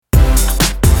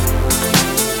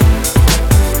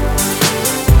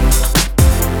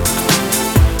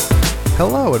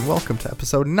Hello and welcome to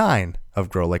episode 9 of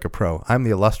Grow Like a Pro. I'm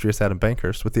the illustrious Adam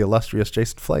Bankhurst with the illustrious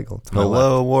Jason Flegel.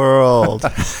 Hello, world.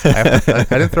 I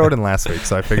didn't throw it in last week,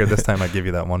 so I figured this time I'd give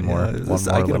you that one more. I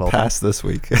get a pass this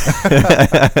week.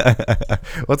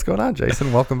 What's going on,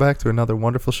 Jason? Welcome back to another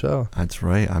wonderful show. That's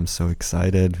right. I'm so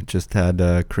excited. Just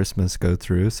had Christmas go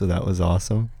through, so that was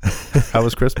awesome. How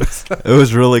was Christmas? It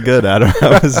was really good, Adam.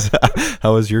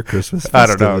 How was your Christmas festivities? I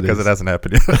don't know, because it hasn't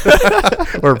happened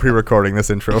yet. We're pre-recording this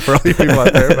intro for all you people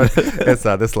out there, but it's,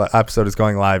 this episode is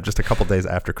going live just a couple days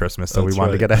after Christmas, so we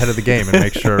wanted to get ahead of the game and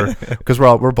make sure, because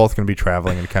we're both going to be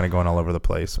traveling and kind of going all over the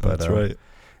place. But that's right.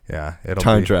 Yeah, it'll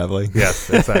time be traveling. Yes,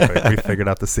 exactly. We figured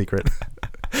out the secret.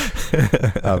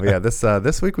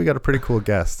 This week we got a pretty cool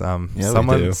guest.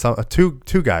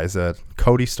 Two guys,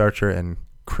 Cody, Starcher, and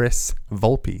Chris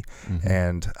Volpe,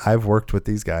 and I've worked with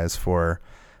these guys for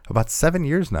about 7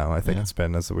 years now. I think it's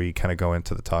been, as we kind of go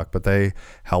into the talk, but they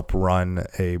help run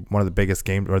one of the biggest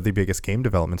game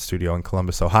development studio in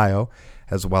Columbus, Ohio,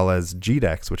 as well as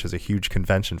GDEX, which is a huge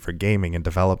convention for gaming and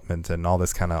development and all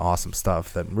this kind of awesome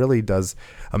stuff that really does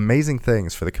amazing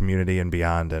things for the community and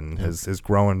beyond, and is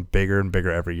growing bigger and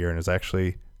bigger every year, and is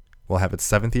actually will have its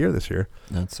 7th year this year.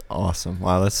 That's awesome.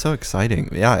 Wow, that's so exciting.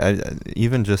 Yeah,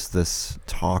 even just this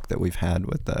talk that we've had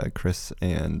with Chris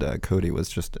and Cody was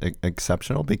just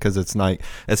exceptional, because it's not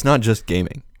just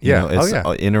gaming. You know, it's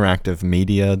interactive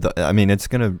media. It's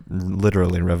going to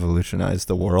literally revolutionize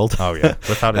the world. Oh yeah,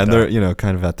 without a doubt. And they're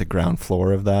kind of at the ground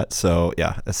floor of that. So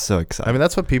yeah, it's so exciting. I mean,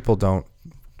 that's what people don't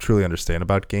truly understand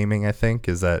about gaming, I think,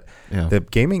 is that the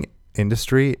gaming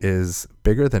industry is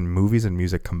bigger than movies and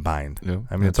music combined.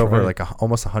 It's over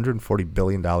almost $140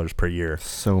 billion per year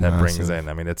that brings in.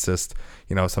 I mean, it's just,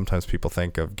 sometimes people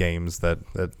think of games that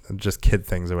just kid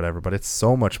things or whatever, but it's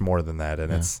so much more than that.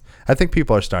 And I think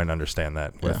people are starting to understand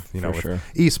that with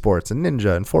esports and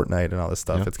Ninja and Fortnite and all this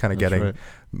stuff. It's kind of getting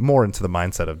more into the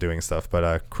mindset of doing stuff.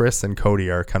 But Chris and Cody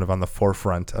are kind of on the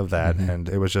forefront of that. And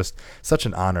it was just such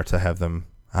an honor to have them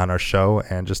on our show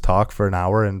and just talk for an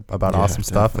hour and about awesome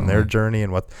stuff and their journey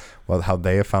and how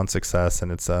they have found success. And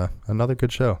it's another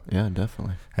good show. Yeah,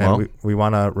 definitely. And we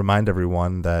want to remind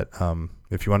everyone that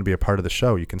if you want to be a part of the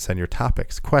show, you can send your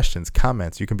topics, questions,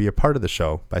 comments. You can be a part of the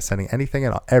show by sending anything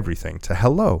and everything to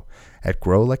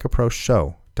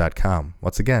hello@growlikeaproshow.com.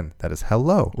 Once again, that is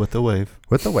hello. With the wave.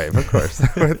 With the wave, of course.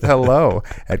 With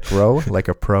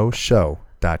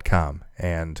hello@growlikeaproshow.com.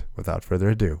 And without further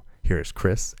ado, here's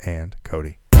Chris and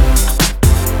Cody.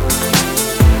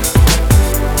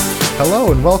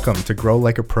 Hello and welcome to Grow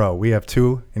Like a Pro. We have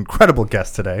two incredible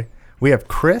guests today. We have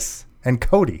Chris and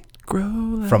Cody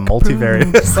from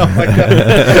Multivarious. Oh my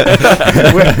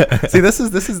god! See, this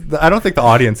is. I don't think the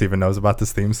audience even knows about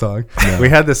this theme song. No. We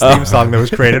had this theme song that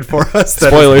was created for us.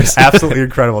 Spoilers! Absolutely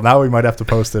incredible. Now we might have to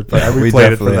post it, but we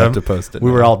played it for them. Have to post it.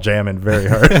 We were all jamming very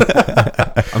hard.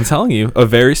 I'm telling you, a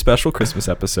very special Christmas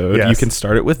episode. Yes. You can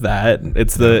start it with that.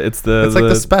 It's like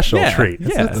the special treat.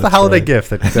 It's the holiday gift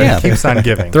that keeps on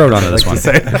giving. Throw it onto this one.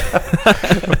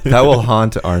 That will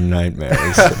haunt our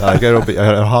nightmares. It'll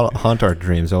haunt our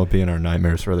dreams. It'll be in our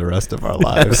nightmares for the rest of our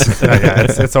lives.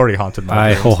 It's already haunted my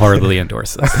dreams. I wholeheartedly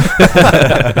endorse this.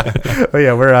 But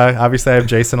yeah, we're obviously I have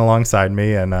Jason alongside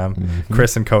me, and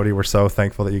Chris and Cody. We're so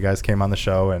thankful that you guys came on the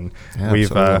show, and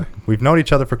we've known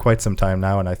each other for quite some time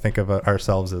now, and I think of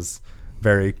ourselves as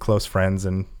very close friends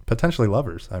and potentially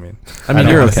lovers. I mean,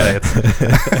 you're okay.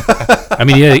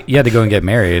 You had to go and get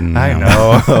married. And, I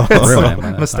know.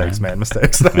 Mistakes, man.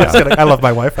 Mistakes. I love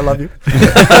my wife. I love you.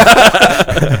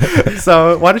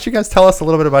 So why don't you guys tell us a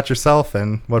little bit about yourself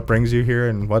and what brings you here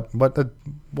and what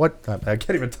I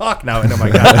can't even talk now. Oh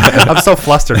my God. I'm so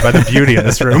flustered by the beauty in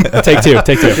this room. Take two.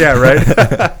 Yeah, right.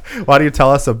 Why don't you tell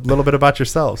us a little bit about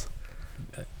yourselves?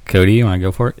 Cody, you want to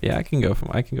go for it? Yeah, I can go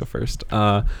first.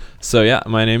 My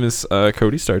name is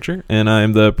Cody Starcher, and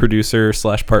I'm the producer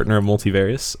 / partner of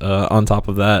Multivarious. On top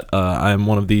of that, I'm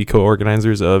one of the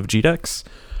co-organizers of GDEX,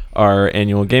 our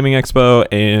annual gaming expo,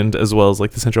 and as well as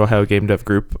the Central Ohio Game Dev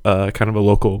Group, kind of a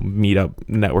local meetup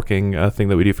networking thing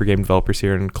that we do for game developers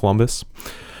here in Columbus.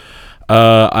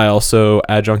 I also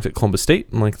adjunct at Columbus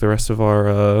State, like the rest of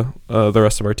our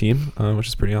team, which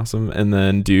is pretty awesome. And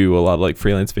then do a lot of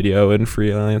freelance video and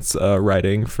freelance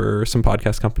writing for some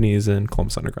podcast companies in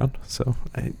Columbus Underground. So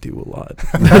I do a lot.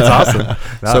 That's awesome.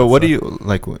 So what do you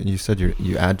you said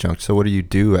you adjunct? So what do you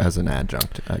do as an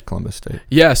adjunct at Columbus State?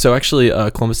 Yeah. So actually,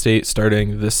 Columbus State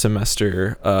starting this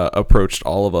semester approached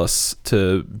all of us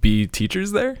to be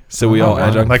teachers there. So we all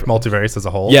adjunct, like Multivarious as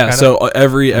a whole. Yeah. So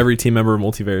every team member of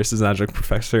Multivarious is an adjunct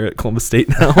professor at Columbus State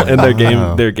now in their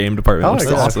game department. Oh, which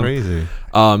is awesome. Crazy.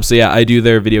 So yeah, I do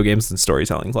their video games and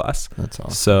storytelling class. That's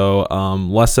awesome. So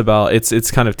less about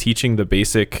it's kind of teaching the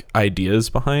basic ideas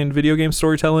behind video game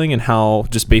storytelling and how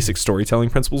just basic storytelling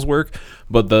principles work.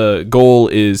 But the goal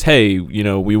is, hey,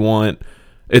 we want.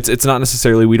 It's not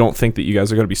necessarily, we don't think that you guys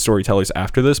are going to be storytellers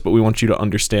after this, but we want you to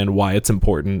understand why it's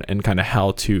important and kind of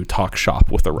how to talk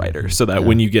shop with a writer so that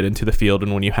when you get into the field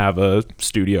and when you have a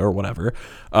studio or whatever,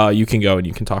 you can go and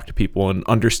you can talk to people and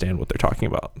understand what they're talking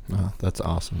about. Oh, that's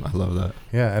awesome. I love that.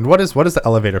 Yeah. And what is the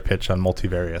elevator pitch on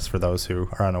Multivarious for those who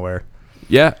are unaware?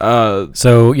 Yeah.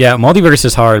 Multivarious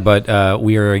is hard, but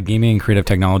we are a gaming and creative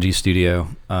technology studio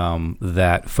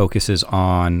that focuses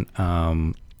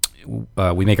on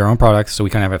we make our own products, so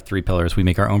we kind of have 3 pillars. We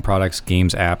make our own products,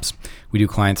 games, apps. We do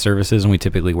client services, and we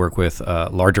typically work with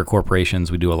larger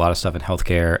corporations. We do a lot of stuff in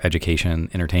healthcare,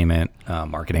 education, entertainment,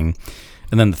 marketing.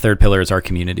 And then the 3rd pillar is our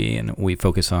community, and we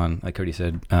focus on, like Cody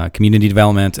said, community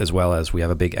development, as well as we have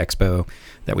a big expo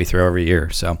that we throw every year.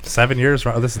 So 7 years.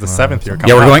 This is the 7th year.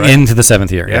 Yeah, we're going into the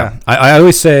 7th year. Yeah. I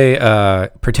always say,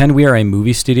 pretend we are a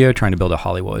movie studio trying to build a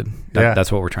Hollywood.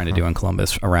 That's what we're trying to do in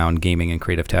Columbus around gaming and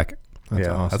creative tech. That's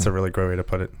awesome. That's a really great way to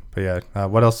put it. But yeah,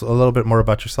 what else? A little bit more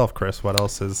about yourself, Chris. What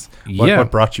else is?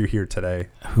 What brought you here today?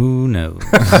 Who knows?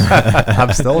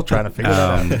 I'm still trying to figure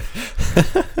that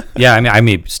out. Yeah, I mean, I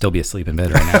may still be asleep in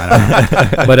bed right now. I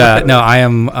don't know. But no, I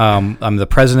am. I'm the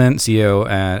president, CEO,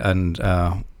 and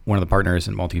one of the partners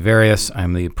in Multivarious.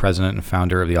 I'm the president and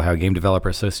founder of the Ohio Game Developer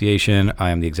Association.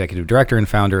 I am the executive director and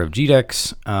founder of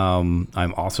GDEX.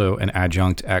 I'm also an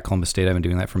adjunct at Columbus State. I've been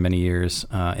doing that for many years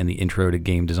in the Intro to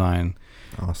Game Design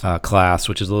class,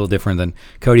 which is a little different than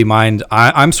Cody.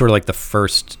 I'm sort of like the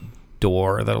first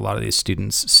door that a lot of these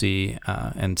students see.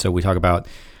 And so we talk about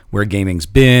where gaming's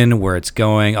been, where it's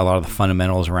going, a lot of the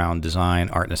fundamentals around design,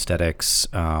 art, and aesthetics.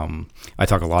 I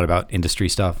talk a lot about industry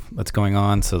stuff that's going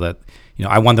on so that,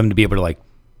 I want them to be able to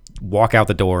walk out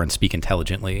the door and speak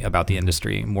intelligently about the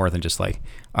industry more than just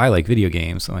I like video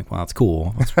games. I'm like, well, that's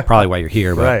cool. That's probably why you're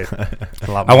here. But right.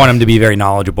 I want them to be very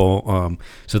knowledgeable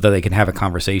so that they can have a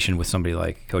conversation with somebody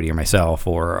like Cody or myself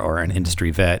or an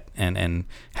industry vet and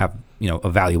have, a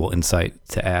valuable insight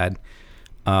to add.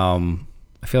 I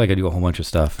feel like I do a whole bunch of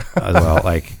stuff as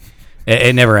well.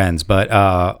 It never ends. But,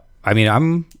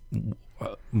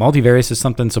 Multivarious is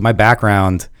something. So my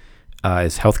background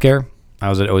is healthcare. I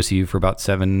was at OSU for about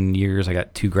 7 years. I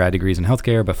got 2 grad degrees in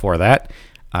healthcare. Before that,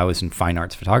 I was in fine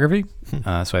arts photography. So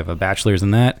I have a bachelor's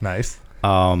in that. Nice.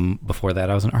 Before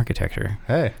that, I was in architecture.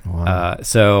 Hey. Wow.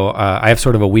 So I have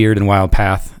sort of a weird and wild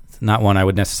path. Not one I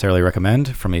would necessarily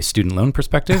recommend from a student loan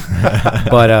perspective.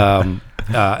 But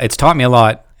it's taught me a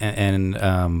lot. And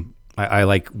I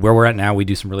like where we're at now. We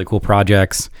do some really cool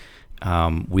projects.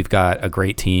 We've got a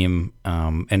great team.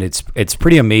 And it's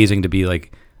pretty amazing to be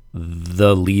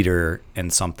the leader in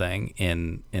something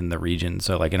in the region.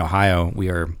 So in Ohio, we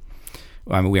are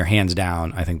hands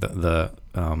down, I think the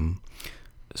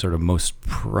sort of most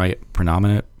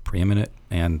preeminent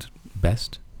and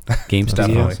best game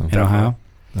studio in Ohio.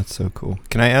 That's so cool.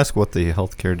 Can I ask what the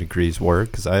healthcare degrees were?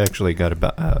 Because I actually got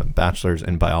a bachelor's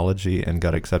in biology and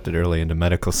got accepted early into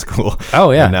medical school.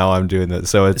 Oh, yeah. And now I'm doing that.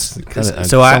 So it's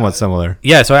somewhat similar.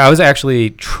 Yeah. So I was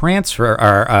actually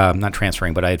not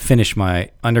transferring, but I had finished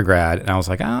my undergrad and I was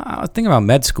like, I was thinking about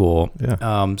med school.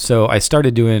 Yeah. So I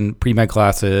started doing pre-med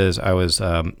classes. I was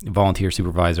volunteer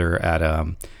supervisor at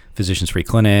Physicians Free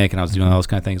Clinic, and I was doing all those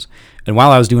kind of things. And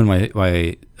while I was doing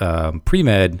my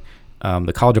pre-med,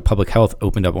 the College of Public Health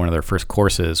opened up one of their first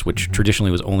courses, which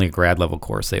traditionally was only a grad level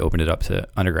course. They opened it up to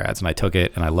undergrads, and I took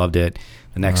it, and I loved it.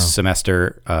 The next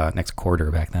semester, next quarter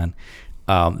back then,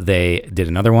 they did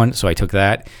another one, so I took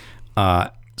that.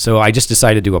 So I just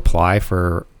decided to apply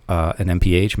for an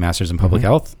MPH, Master's in Public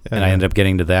Health, and I ended up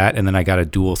getting to that, and then I got a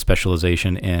dual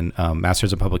specialization in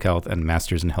Master's in Public Health and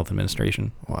Master's in Health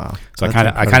Administration. Wow! So I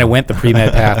kind of went the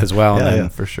pre-med path as well, and then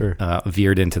for sure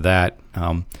veered into that.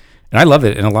 And I love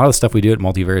it. And a lot of the stuff we do at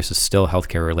Multivarious is still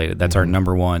healthcare related. That's our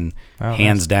number one,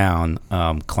 hands down,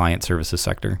 client services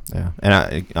sector. Yeah.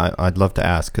 And I'd love to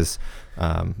ask, because,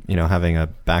 having a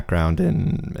background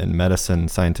in medicine,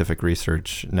 scientific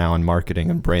research, now in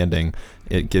marketing and branding,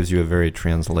 it gives you a very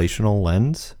translational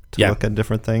lens to look at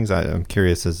different things. I'm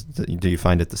curious, do you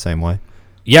find it the same way?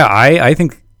 Yeah, I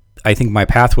think my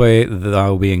pathway,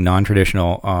 though being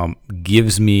non-traditional,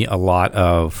 gives me a lot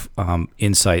of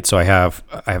insight. So I have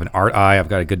an art eye. I've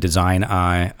got a good design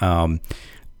eye.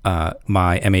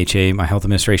 My MHA, my health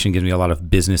administration, gives me a lot of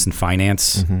business and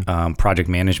finance, project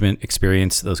management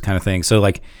experience, those kind of things. So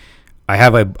I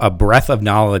have a breadth of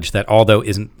knowledge that, although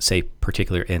isn't, say,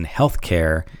 particular in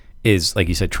healthcare, is, like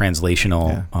you said,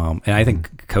 translational. And I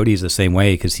think Cody's the same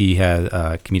way because he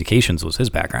had communications was his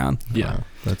background. Yeah. Wow,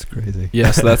 that's crazy.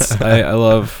 Yes, that's I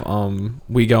love.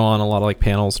 We go on a lot of like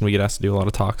panels and we get asked to do a lot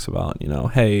of talks about,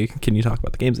 hey, can you talk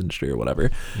about the games industry or whatever?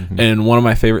 Mm-hmm. And one of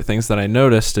my favorite things that I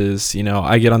noticed is,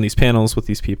 I get on these panels with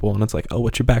these people and it's like, oh,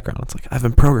 what's your background? It's like, I've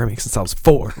been programming since I was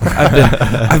 4.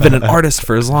 I've been an artist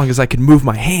for as long as I could move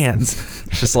my hands.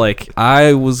 It's just like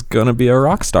I was gonna be a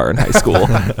rock star in high school.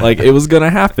 Like it was gonna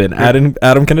happen.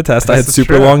 Adam can attest. I had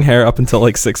super long hair up until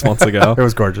like 6 months ago. It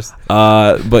was gorgeous.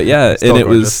 But yeah, and it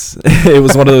was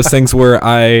one of those things where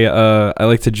I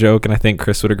like to joke, and I think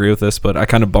Chris would agree with this, but I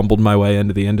kind of bumbled my way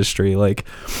into the industry. Like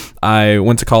I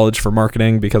went to college for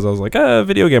marketing because I was like,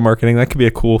 video game marketing, that could be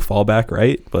a cool fallback,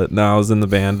 right? But now I was in the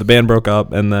band. The band broke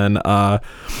up, and then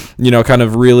kind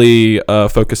of really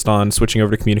focused on switching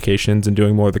over to communications and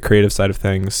doing more of the creative side of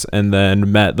things, and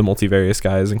then met the Multivarious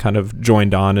guys and kind of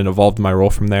joined on and evolved my role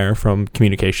from there, from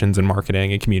communications and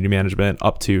marketing and community management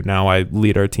up to now I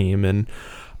lead our team and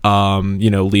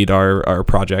lead our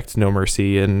project No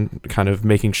Mercy, and kind of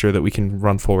making sure that we can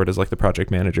run forward as like the project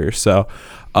manager. So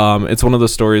it's one of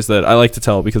those stories that I like to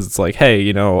tell because it's like,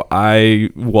 hey, I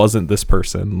wasn't this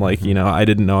person. Like, I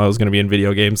didn't know I was going to be in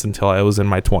video games until I was in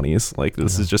my 20s. Like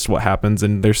this is just what happens,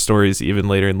 and there's stories even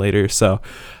later and later. So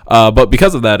but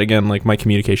because of that, again, like my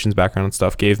communications background and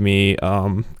stuff gave me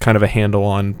kind of a handle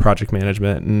on project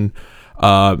management, and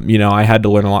I had to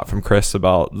learn a lot from Chris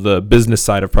about the business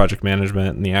side of project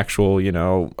management and the actual,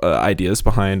 ideas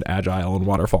behind agile and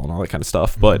waterfall and all that kind of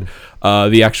stuff. But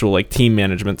the actual like team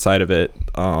management side of it,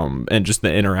 and just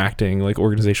the interacting, like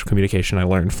organizational communication, I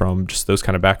learned from just those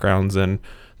kind of backgrounds, and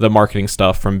the marketing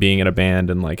stuff from being in a band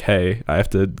and like, hey, I have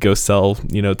to go sell,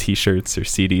 t-shirts or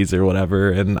CDs or whatever,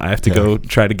 and I have to go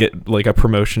try to get like a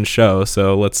promotion show.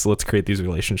 So let's create these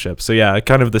relationships. So yeah,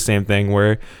 kind of the same thing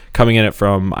where coming in it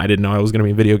from, I didn't know I was going to be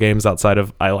in video games outside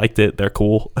of I liked it. They're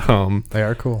cool. They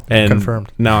are cool. And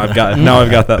confirmed. Now I've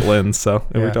got that lens. So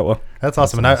it worked out well. That's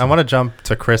awesome. And I want to jump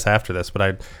to Chris after this,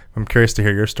 but I'm curious to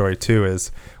hear your story too.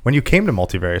 Is when you came to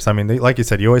Multivarious, I mean, like you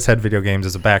said, you always had video games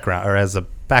as a background or as a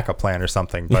backup plan or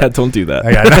something. But, yeah, don't do that.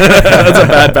 That's a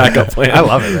bad backup plan. I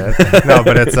love it, man. No,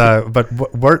 but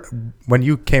it's when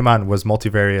you came on, was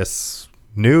Multivarious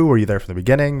new? Were you there from the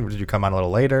beginning? Did you come on a little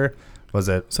later? Was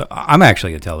it? So I'm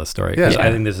actually going to tell this story. Yeah.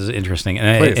 I think this is interesting,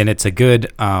 and it's a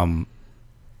good.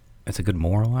 It's a good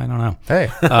moral. I don't know.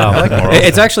 Hey, I like morals.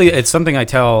 It's something I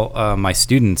tell my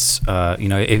students.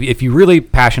 If you're really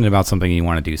passionate about something and you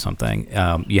want to do something,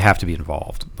 you have to be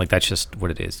involved. Like that's just what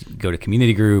it is. You go to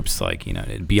community groups,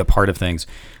 be a part of things.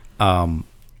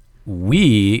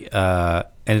 We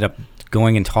ended up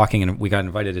going and talking, and we got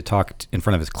invited to talk in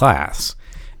front of his class.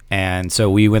 And so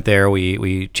we went there.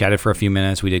 We chatted for a few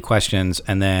minutes. We did questions,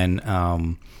 and then.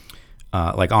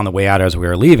 On the way out as we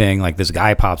were leaving, like this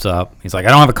guy pops up. He's like, I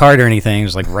don't have a card or anything.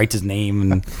 Just like writes his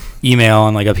name and email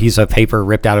on like a piece of paper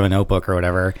ripped out of a notebook or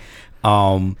whatever.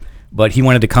 But he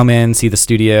wanted to come in, see the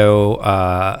studio.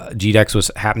 GDEX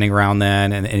was happening around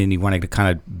then, and he wanted to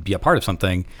kind of be a part of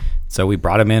something. So we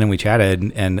brought him in and we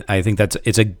chatted. And I think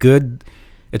it's a good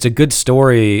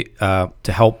story to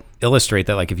help illustrate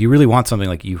that. Like if you really want something,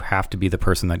 like you have to be the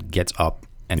person that gets up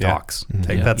and talks.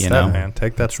 Take that step, man.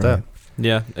 Take that step. Right.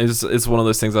 Yeah, it's one of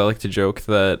those things I like to joke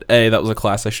that, that was a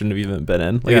class I shouldn't have even been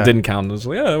in. Like, it didn't count. I was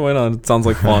like, why not? It sounds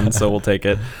like fun, so we'll take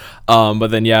it. But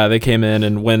then, they came in,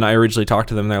 and when I originally talked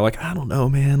to them, they're like, I don't know,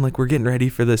 man. Like, we're getting ready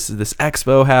for this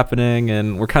expo happening,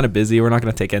 and we're kind of busy. We're not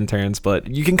going to take interns, but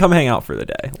you can come hang out for the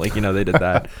day. Like, they did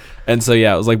that. And so,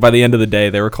 it was like by the end of the day,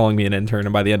 they were calling me an intern,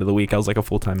 and by the end of the week, I was like a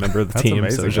full-time member of the team.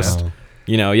 Amazing, so it was just...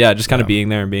 just kind of being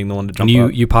there and being the one to jump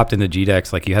up. You popped into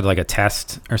GDEX, like you had like a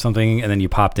test or something, and then you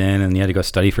popped in and you had to go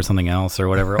study for something else or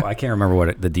whatever. I can't remember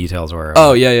what the details were.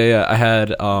 Oh, yeah. I had,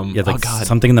 you had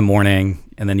something in the morning,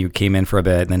 and then you came in for a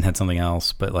bit and then had something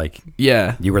else, but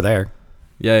you were there.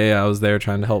 Yeah, I was there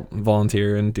trying to help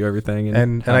volunteer and do everything.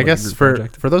 And I guess for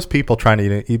those people trying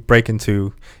to break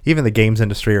into even the games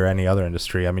industry or any other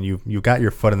industry, I mean, you got your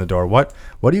foot in the door. What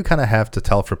do you kind of have to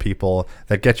tell for people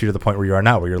that get you to the point where you are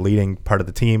now, where you're leading part of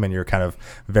the team and you're kind of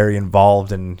very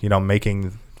involved in,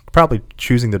 making probably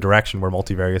choosing the direction where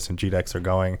Multivarious and GDEX are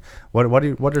going?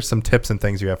 What are some tips and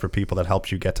things you have for people that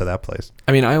helps you get to that place?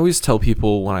 I mean, I always tell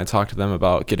people when I talk to them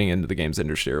about getting into the games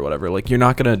industry or whatever, like, you're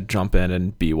not going to jump in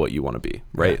and be what you want to be,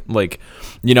 right? Yeah. Like,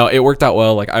 it worked out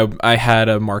well. Like, I had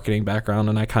a marketing background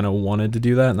and I kind of wanted to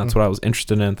do that, and that's what I was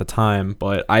interested in at the time,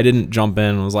 but I didn't jump in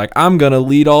and was like, I'm going to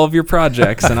lead all of your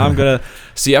projects and I'm going to...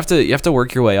 So you have to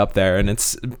work your way up there, and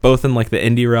it's both in like the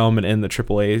indie realm and in the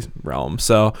AAA realm.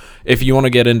 So if you want to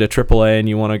get into into AAA and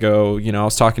you want to go, I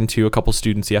was talking to a couple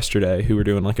students yesterday who were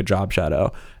doing like a job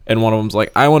shadow, and one of them's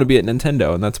like, I want to be at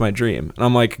Nintendo and that's my dream. And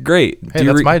I'm like, great. Hey,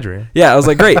 that's my dream. Yeah, I was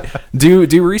like, great.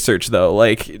 do research though.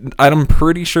 Like, I'm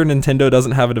pretty sure Nintendo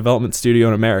doesn't have a development studio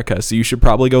in America, so you should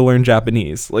probably go learn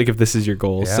Japanese, like if this is your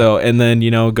goal. Yeah. So, and then,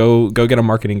 go get a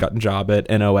marketing job at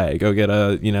NOA, go get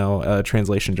a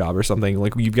translation job or something.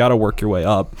 Like, you've got to work your way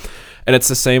up. And it's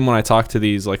the same when I talk to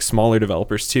these like smaller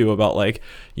developers too about like,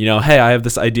 hey, I have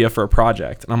this idea for a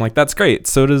project. And I'm like, that's great.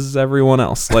 So does everyone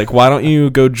else. Like, why don't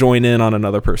you go join in on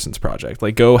another person's project?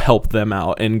 Like, go help them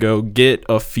out and go get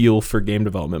a feel for game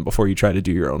development before you try to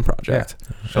do your own project.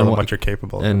 Yeah. Show them what you're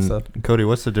capable of. And Cody,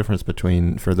 what's the difference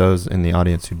between, for those in the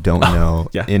audience who don't know,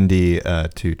 indie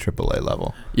to AAA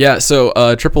level? Yeah, so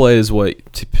AAA is what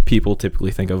people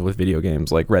typically think of with video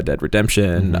games, like Red Dead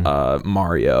Redemption,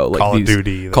 Mario, like Call of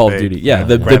Duty. Yeah,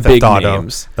 the big Auto,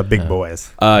 names. The big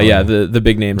boys. The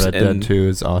big names. Red Dead 2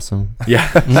 is awesome. Yeah.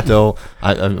 Still,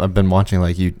 I've been watching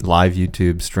like live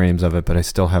YouTube streams of it, but I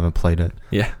still haven't played it.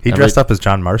 Yeah. He dressed up as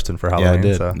John Marston for Halloween. Yeah, I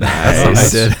did. So.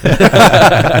 Nice.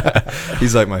 I did.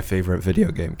 He's like my favorite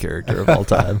video game character of all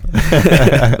time.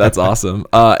 That's awesome.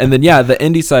 And then, the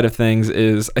indie side of things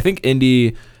is, I think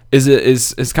indie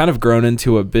is kind of grown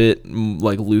into a bit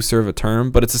like looser of a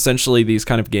term, but it's essentially these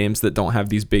kind of games that don't have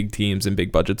these big teams and big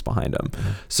budgets behind them. Mm-hmm.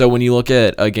 So when you look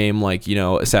at a game like,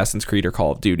 Assassin's Creed or Call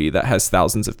of Duty that has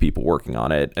thousands of people working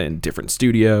on it in different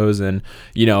studios and,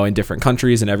 in different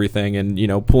countries and everything, and,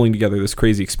 pulling together this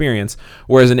crazy experience.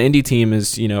 Whereas an indie team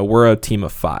is, we're a team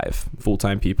of 5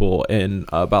 full-time people and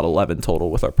about 11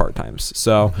 total with our part-times.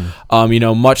 So,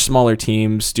 much smaller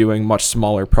teams doing much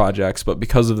smaller projects, but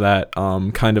because of that,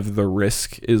 kind of the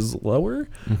risk is lower,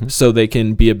 so they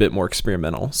can be a bit more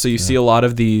experimental. So you see a lot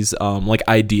of these like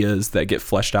ideas that get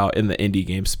fleshed out in the indie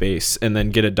game space and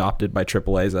then get adopted by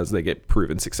AAAs as they get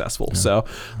proven successful. Yeah. So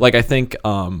like I think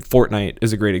Fortnite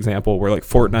is a great example where like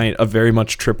Fortnite, a very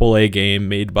much AAA game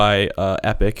made by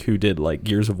Epic, who did like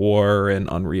Gears of War and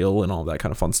Unreal and all that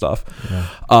kind of fun stuff. Yeah.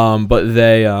 But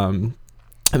they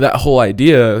that whole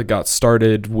idea got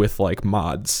started with like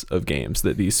mods of games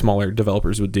that these smaller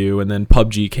developers would do, and then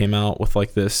PUBG came out with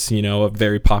like this, a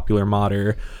very popular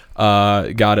modder,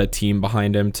 got a team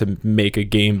behind him to make a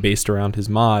game based around his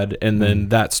mod, and then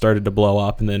that started to blow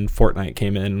up, and then Fortnite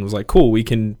came in and was like, cool, we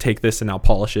can take this and now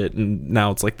polish it, and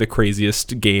now it's like the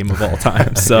craziest game of all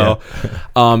time. So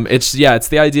it's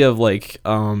the idea of like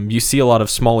you see a lot of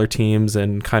smaller teams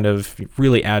and kind of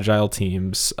really agile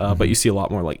teams, but you see a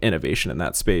lot more like innovation in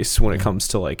that space when it comes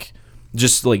to like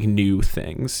just like new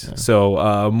things.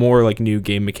 So more like new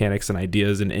game mechanics and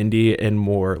ideas in indie, and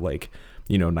more like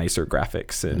nicer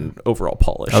graphics and overall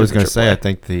polish. I was going to say, I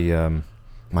think the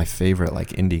my favorite like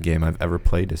indie game I've ever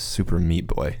played is Super Meat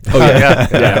Boy. Oh yeah.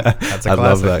 That's a classic. I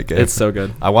love that game. It's so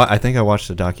good. I think I watched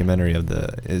a documentary of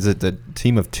is it the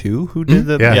Team of 2 who did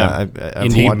the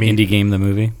indie game, the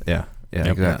movie. Yeah,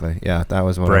 exactly. Yeah, that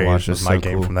was what I watched. Was my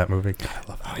game from that movie. God,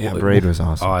 I love that. Braid was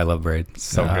awesome. Oh, I love Braid.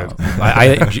 So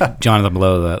good. Jonathan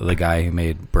Blow, the guy who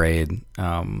made Braid,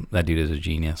 that dude is a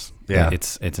genius. Yeah,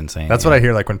 it's insane. That's what I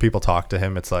hear. Like when people talk to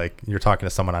him, it's like you're talking to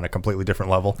someone on a completely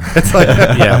different level. It's like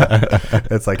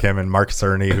it's like him and Mark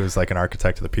Cerny, who's like an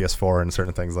architect of the PS4 and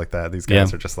certain things like that. These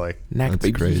guys are just like that's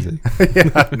crazy.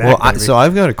 So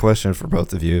I've got a question for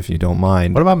both of you, if you don't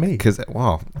mind. What about me? Because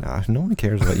no one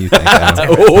cares what you think. I'm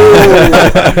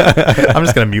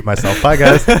just gonna mute myself. Bye,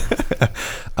 guys.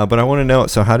 But I want to know.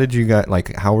 So how did you guys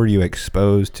how were you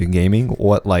exposed to gaming?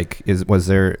 What was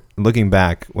there? Looking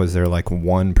back, was there like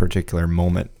one particular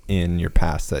moment in your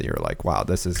past that you're like, wow,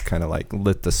 this is kind of like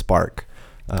lit the spark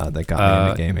that got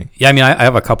me into gaming? Yeah, I mean, I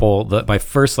have a couple. My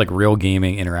first like real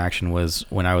gaming interaction was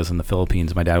when I was in the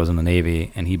Philippines. My dad was in the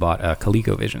Navy, and he bought a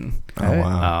ColecoVision. Oh,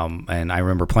 wow. And I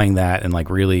remember playing that and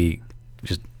like really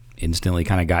just instantly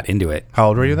kind of got into it. How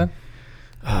old were you then?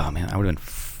 Oh, man, I would have been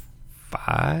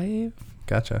 5.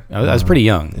 Gotcha. I was pretty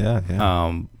young.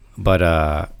 Yeah.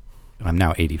 But I'm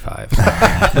now 85.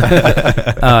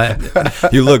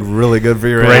 You look really good for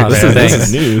your age. This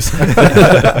is news.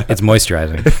 It's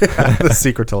moisturizing. The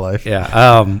secret to life.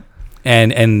 Yeah.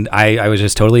 And I was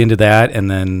just totally into that,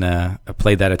 and then I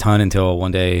played that a ton until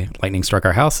one day lightning struck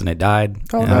our house and it died.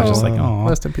 Oh, and I was just like, oh,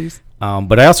 rest in peace.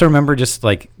 But I also remember just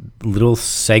like little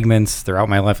segments throughout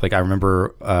my life. Like I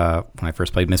remember when I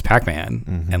first played Miss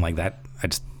Pac-Man, and like that, I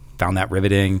just found that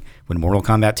riveting. When Mortal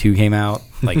Kombat 2 came out,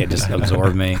 like it just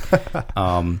absorbed me.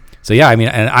 So yeah, I mean,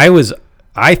 and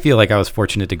I feel like I was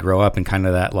fortunate to grow up in kind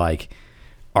of that like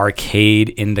arcade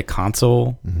into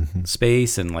console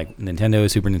space, and like Nintendo,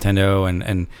 Super Nintendo, and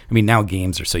I mean, now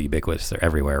games are so ubiquitous, they're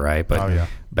everywhere, right? But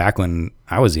back when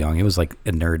I was young, it was like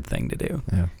a nerd thing to do.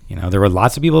 Yeah. You know, there were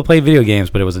lots of people who played video games,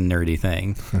 but it was a nerdy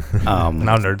thing.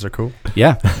 Now nerds are cool.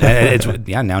 Yeah.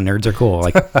 Now nerds are cool.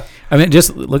 Like, I mean,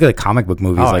 just look at the comic book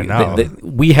movies.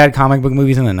 We had comic book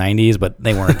movies in the 90s, but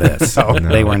they weren't this.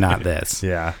 They were not this.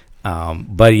 Yeah.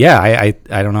 But yeah,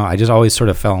 I don't know. I just always sort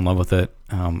of fell in love with it.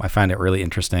 I find it really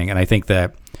interesting. And I think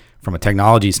that from a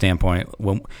technology standpoint,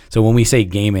 when we say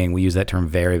gaming, we use that term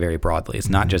very, very broadly. It's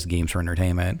not just games for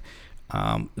entertainment.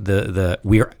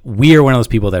 We are one of those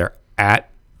people that are at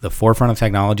the forefront of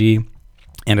technology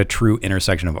and a true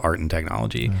intersection of art and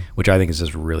technology, which I think is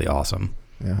just really awesome.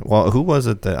 Yeah. Well, who was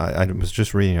it that I was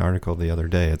just reading an article the other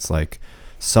day? It's like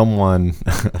someone,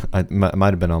 it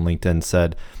might have been on LinkedIn,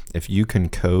 said, if you can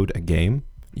code a game,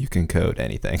 you can code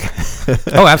anything.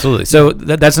 Oh, absolutely. So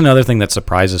that's another thing that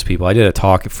surprises people. I did a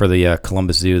talk for the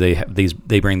Columbus Zoo.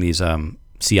 They bring these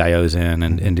CIOs in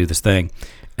and do this thing.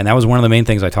 And that was one of the main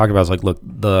things I talked about. Is like, look,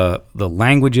 the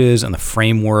languages and the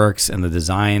frameworks and the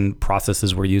design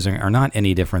processes we're using are not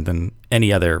any different than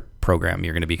any other program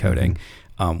you're going to be coding.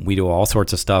 We do all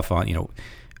sorts of stuff on,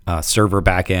 server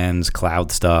backends,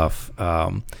 cloud stuff.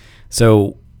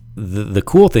 So the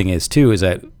cool thing is too is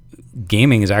that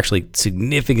gaming is actually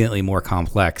significantly more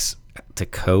complex to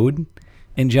code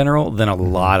in general than a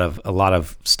lot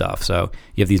of stuff. So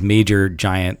you have these major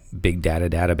giant big data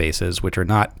databases, which are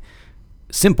not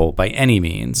simple by any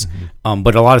means,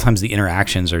 but a lot of times the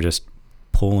interactions are just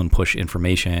pull and push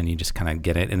information. You just kind of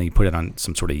get it and then you put it on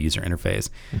some sort of user interface.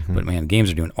 But man,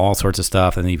 games are doing all sorts of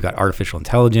stuff, and then you've got artificial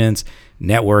intelligence,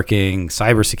 networking,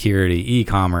 cybersecurity,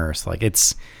 e-commerce. Like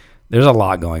there's a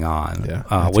lot going on,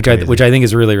 which I think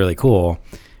is really, really cool.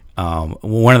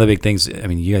 One of the big things, I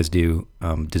mean, you guys do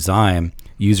design.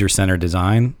 User-centered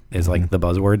design is like the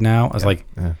buzzword now. I was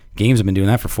games have been doing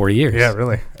that for 40 years. Yeah,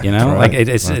 really. Like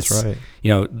it's right.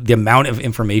 The amount of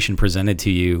information presented to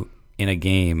you in a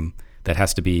game that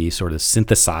has to be sort of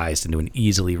synthesized into an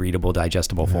easily readable,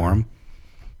 digestible form.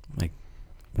 Like,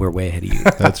 we're way ahead of you.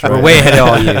 That's right. We're way ahead of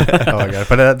all you. Oh my god!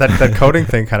 But that coding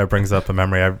thing kind of brings up a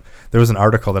memory. There was an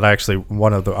article that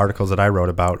one of the articles that I wrote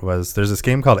about was there's this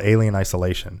game called Alien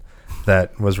Isolation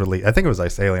that was released. I think it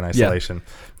was Alien Isolation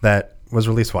that was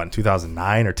released in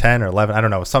 2009 or 10 or 11. I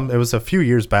don't know. It was a few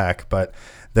years back, but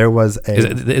there was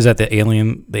is that the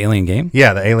alien game?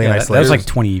 Yeah, the Alien Isolation. That was like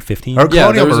 2015. Or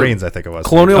Colonial Marines, I think it was.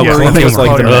 Colonial Marines was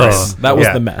like the mess. That was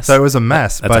the mess. So it was a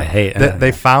mess. That's a hate.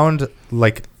 They found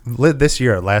last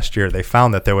year they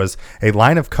found that there was a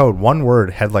line of code, one word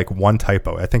had like one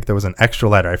typo. I think there was an extra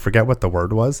letter, I forget what the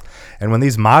word was, and when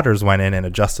these modders went in and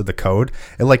adjusted the code,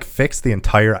 it like fixed the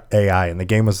entire AI, and the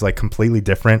game was like completely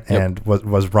different and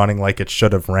was running like it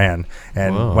should have ran.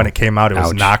 And when it came out, it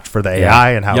was knocked for the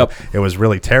AI and how it was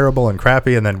really terrible and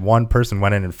crappy. And then one person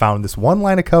went in and found this one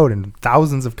line of code and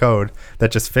thousands of code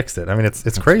that just fixed it. I mean,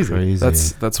 it's crazy.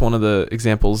 That's one of the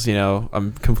examples.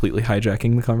 I'm completely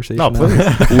hijacking the conversation. No, please.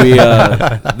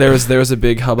 There was a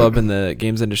big hubbub in the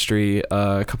games industry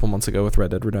a couple months ago with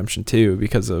Red Dead Redemption 2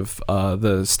 because of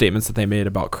the statements that they made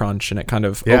about crunch, and it kind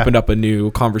of opened up a new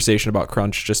conversation about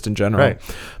crunch just in general. Right.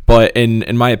 But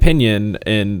in my opinion,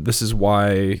 and this is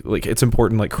why it's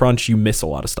important, crunch, you miss a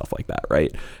lot of stuff like that,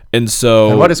 right? And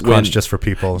so what is crunch, just for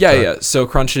people? So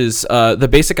crunch is the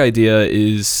basic idea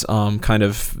is kind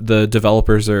of the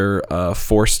developers are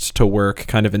forced to work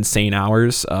kind of insane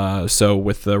hours. So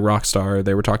with the Rockstar,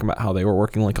 they were talking about how they were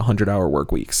working like 100-hour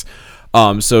work weeks.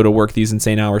 So to work these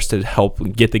insane hours to help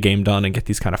get the game done and get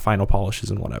these kind of final polishes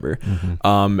and whatever.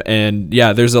 And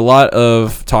there's a lot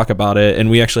of talk about it, and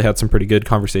we actually had some pretty good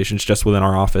conversations just within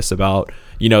our office about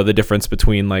the difference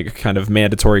between like kind of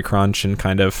mandatory crunch and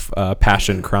kind of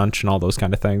passion crunch and all those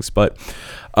kind of things. But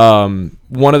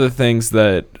one of the things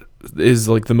that is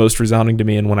like the most resounding to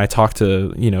me, and when I talk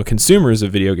to consumers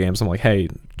of video games, I'm like, hey,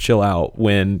 chill out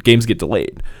when games get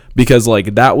delayed, because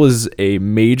like that was a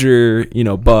major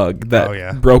bug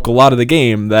that broke a lot of the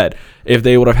game, that if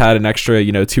they would have had an extra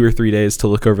 2 or 3 days to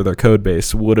look over their code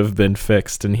base would have been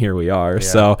fixed, and here we are.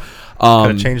 So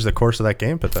could have changed the course of that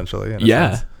game potentially.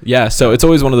 So it's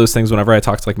always one of those things whenever I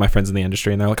talk to like my friends in the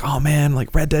industry and they're like, oh man,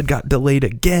 like Red Dead got delayed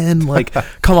again, like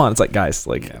come on. It's like, guys,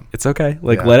 like it's okay,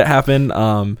 like let it happen.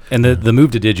 And the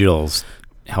move to digital's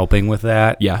helping with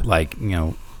that.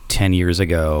 10 years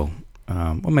ago,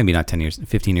 well, maybe not 10 years,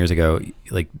 15 years ago,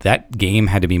 like that game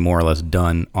had to be more or less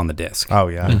done on the disc. Oh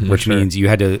yeah. Which means you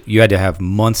had to have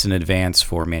months in advance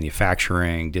for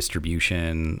manufacturing,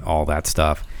 distribution, all that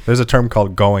stuff. There's a term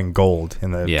called going gold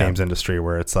in the games industry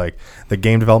where it's like the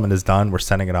game development is done, we're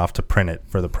sending it off to print it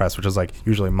for the press, which is like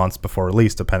usually months before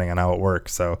release, depending on how it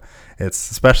works. So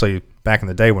it's especially back in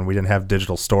the day when we didn't have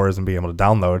digital stores and be able to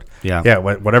download.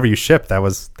 Whatever you shipped, that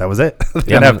was it.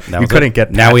 You couldn't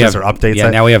get patches or updates. Yeah,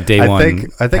 now we have day one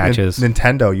I think patches.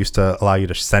 Nintendo used to allow you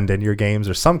to send in your games,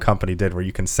 or some company did, where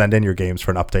you can send in your games for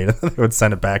an update and they would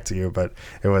send it back to you. But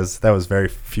that was very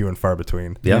few and far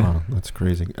between. Yeah, that's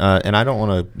crazy. And I don't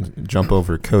want to jump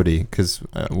over Cody because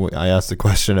I asked the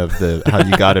question of how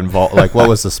you got involved. Like, what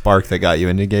was the spark that got you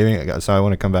into gaming? So I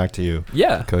want to come back to you.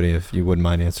 Yeah, Cody, if you wouldn't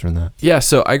mind answering that. Yeah,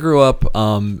 so I grew up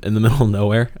in the middle of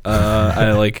nowhere.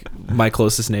 I like my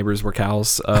closest neighbors were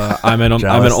cows. I'm an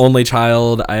only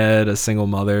child. I had a single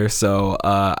mother, so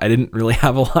I didn't really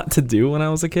have a lot to do when I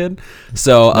was a kid.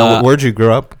 So where'd you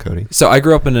grow up, Cody? So I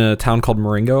grew up in a town called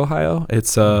Marengo, Ohio.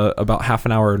 It's about half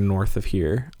an hour north of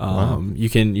here. Wow. You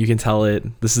can tell it.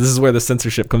 This is where the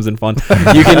censorship comes in fun.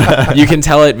 You can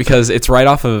tell it because it's right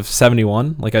off of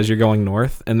 71, like as you're going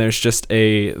north, and there's just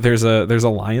there's a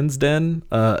Lion's Den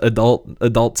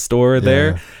adult store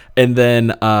there. And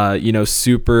then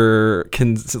super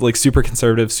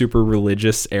conservative, super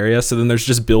religious area. So then there's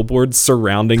just billboards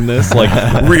surrounding this, like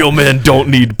real men don't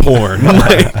need porn,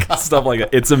 like stuff like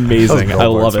that. It's amazing. I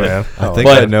love it. Man.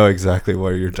 I know exactly what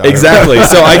you're talking exactly. about.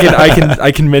 So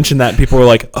I can mention that, and people were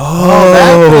like,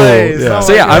 that place. Yeah.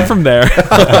 So I'm from there.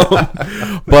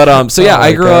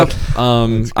 I grew up.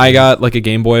 I got like a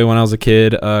Game Boy when I was a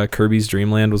kid. Kirby's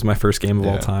Dream Land was my first game of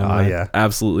all time. I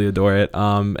absolutely adore it.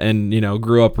 And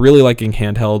grew up really liking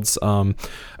handhelds.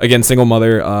 Again, single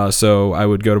mother, so I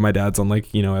would go to my dad's on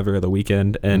every other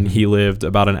weekend, and he lived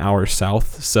about an hour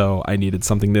south, so I needed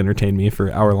something to entertain me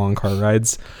for hour-long car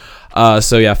rides.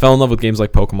 Fell in love with games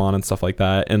like Pokemon and stuff like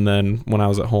that. And then when I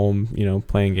was at home,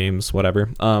 playing games,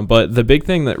 whatever. But the big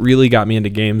thing that really got me into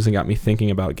games and got me thinking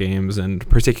about games, and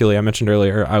particularly I mentioned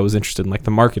earlier, I was interested in like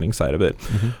the marketing side of it,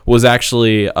 was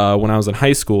actually when I was in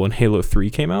high school and Halo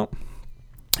 3 came out.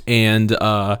 And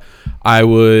I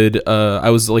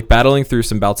was like battling through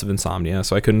some bouts of insomnia,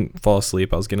 so I couldn't fall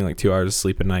asleep. I was getting like 2 hours of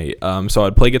sleep a night. So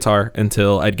I'd play guitar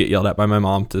until I'd get yelled at by my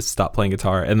mom to stop playing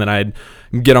guitar, and then I'd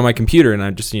get on my computer and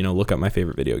I'd just look up my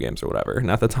favorite video games or whatever.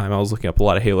 And at the time I was looking up a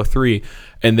lot of Halo 3,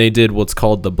 and they did what's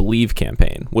called the Believe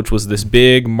campaign, which was this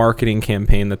big marketing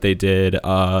campaign that they did,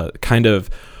 kind of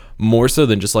more so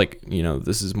than just like,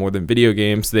 this is more than video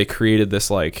games. They created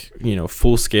this like,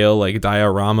 full scale like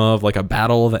diorama of like a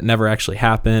battle that never actually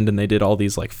happened. And they did all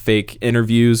these like fake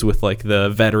interviews with like the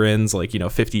veterans, like,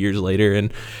 50 years later.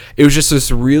 And it was just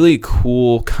this really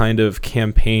cool kind of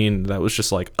campaign that was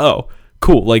just like, oh,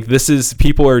 cool. Like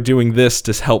people are doing this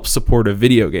to help support a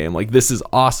video game. Like, this is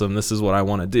awesome. This is what I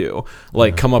want to do.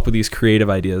 Like come up with these creative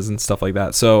ideas and stuff like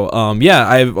that. So,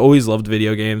 I've always loved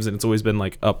video games, and it's always been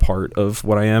like a part of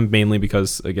what I am, mainly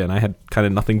because again, I had kind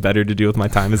of nothing better to do with my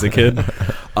time as a kid.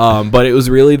 But it was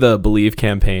really the Believe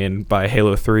campaign by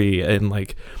Halo 3. And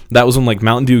like, that was when like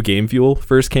Mountain Dew Game Fuel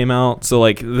first came out. So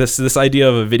like this idea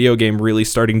of a video game really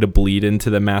starting to bleed into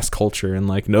the mass culture, and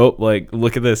like, nope, like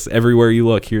look at this, everywhere you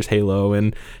look, here's Halo,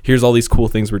 and here's all these cool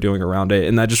things we're doing around it.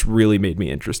 And that just really made me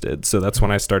interested. So that's when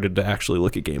I started to actually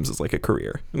look at games as like a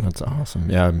career. That's awesome.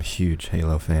 Yeah, I'm a huge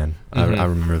Halo fan. I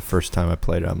remember the first time I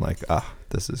played it, I'm like,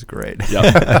 this is great. Yep.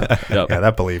 Yeah,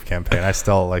 that Believe campaign. I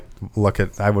still like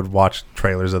I would watch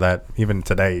trailers of that. Even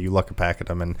today, you look back at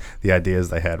them, and the ideas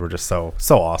they had were just so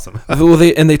awesome. Well,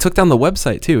 they took down the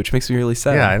website too, which makes me really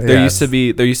sad. Yeah, there used to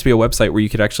be a website where you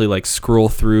could actually like scroll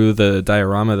through the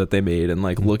diorama that they made and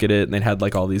like look at it, and they had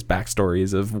like all these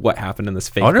backstories of what happened in this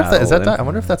fake battle. I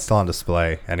wonder if that's still on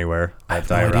display anywhere. That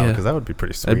diorama, because that would be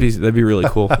pretty sweet. That'd be really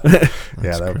cool.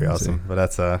 Yeah, that would be awesome. But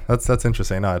that's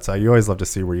interesting. No, it's you always love to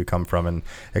see where you come from, and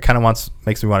it kind of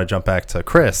makes me want to jump back to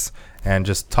Chris and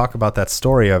just talk about that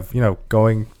story of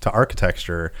going to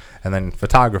architecture and then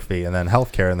photography and then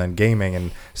healthcare and then gaming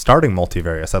and starting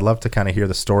Multivarious. I'd love to kind of hear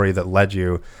the story that led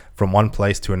you from one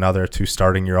place to another to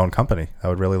starting your own company. I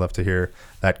would really love to hear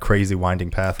that crazy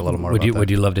winding path a little more. Would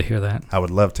you love to hear that? I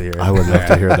would love to hear it. I would love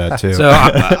to hear that too. So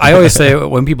I always say,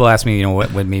 when people ask me,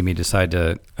 what made me decide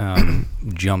to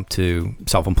jump to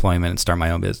self-employment and start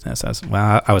my own business,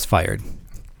 I was fired.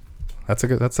 That's a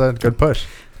good push.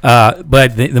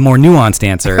 But the more nuanced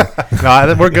answer,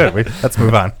 no, we're good. Let's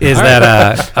move on. Is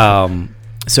that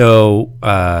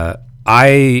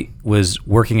I was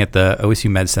working at the OSU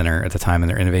Med Center at the time in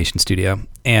their innovation studio,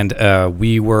 and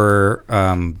we were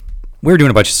we were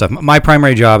doing a bunch of stuff. My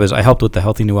primary job is I helped with the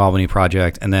Healthy New Albany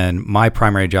project, and then my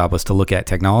primary job was to look at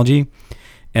technology,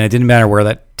 and it didn't matter where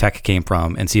that tech came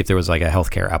from, and see if there was like a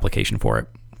healthcare application for it.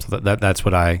 So that's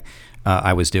what I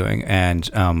was doing.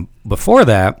 And before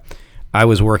that, I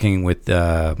was working with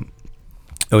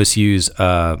OSU's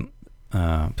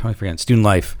totally forgetting Student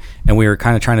Life, and we were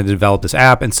kind of trying to develop this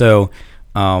app. And so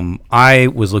I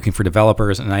was looking for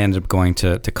developers, and I ended up going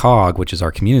to COG, which is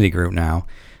our community group now,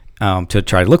 to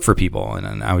try to look for people.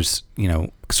 And I was,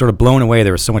 sort of blown away.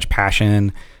 There was so much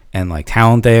passion and like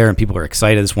talent there, and people were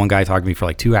excited. This one guy talked to me for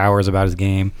like 2 hours about his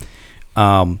game.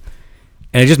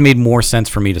 And it just made more sense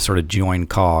for me to sort of join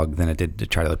COG than it did to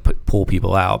try to pull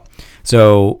people out.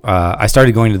 So I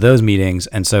started going to those meetings.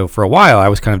 And so for a while, I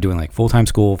was kind of doing like full-time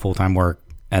school, full-time work,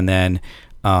 and then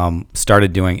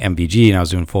started doing MVG, and I was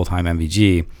doing full-time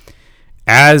MVG.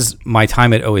 As my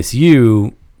time at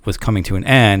OSU was coming to an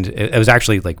end, it was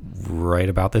actually like right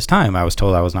about this time I was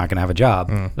told I was not going to have a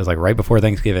job. It was like right before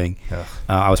Thanksgiving. Yeah.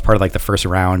 I was part of like the first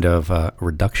round of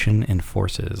reduction in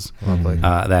forces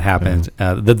that happened.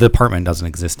 The department doesn't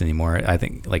exist anymore. I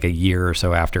think like a year or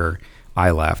so after I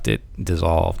left, it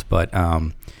dissolved. But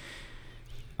I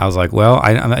was like, well,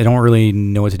 I don't really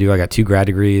know what to do. I got 2 grad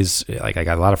degrees. Like I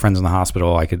got a lot of friends in the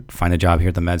hospital. I could find a job here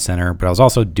at the med center, but I was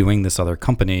also doing this other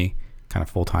company kind of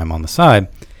full-time on the side.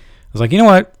 I was like, you know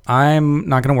what? I'm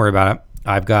not going to worry about it.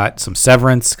 I've got some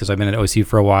severance because I've been at OSU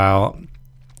for a while.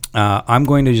 I'm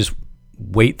going to just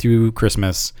wait through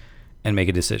Christmas and make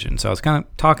a decision. So I was kind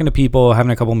of talking to people,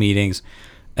 having a couple meetings.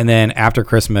 And then after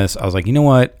Christmas, I was like, you know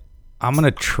what? I'm going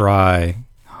to try.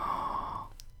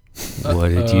 What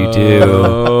did you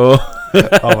do?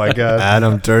 Oh my God.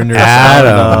 Adam, turn your sound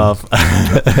off.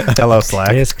 Hello,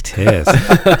 Slack.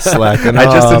 Tisk. Slacking I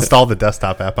just installed the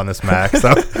desktop app on this Mac,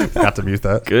 so got to mute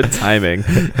that. Good timing.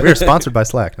 We are sponsored by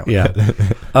Slack. No. Yeah.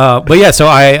 But yeah, so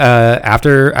I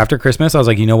after Christmas, I was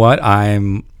like, you know what?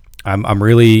 I'm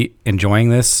really enjoying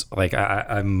this. Like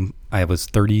I was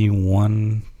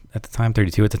 31 at the time,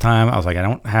 32 at the time. I was like, I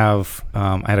don't have,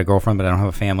 I had a girlfriend, but I don't have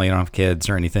a family. I don't have kids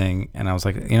or anything. And I was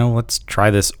like, let's try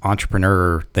this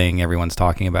entrepreneur thing everyone's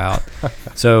talking about.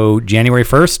 So January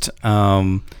 1st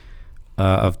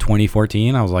of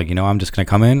 2014, I was like, I'm just going to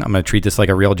come in. I'm going to treat this like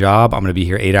a real job. I'm going to be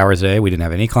here 8 hours a day. We didn't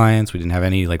have any clients. We didn't have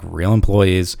any like real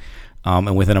employees.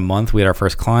 And within a month, we had our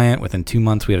first client. Within 2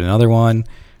 months, we had another one.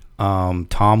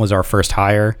 Tom was our first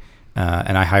hire.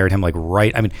 And I hired him like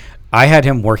I had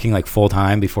him working like full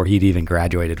time before he'd even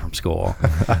graduated from school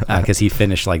because he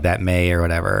finished like that May or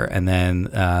whatever. And then,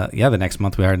 the next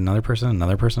month we hired another person.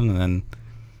 And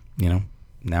then,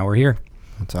 now we're here.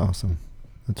 That's awesome.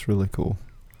 That's really cool.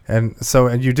 And so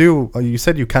you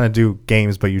said you kind of do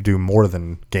games, but you do more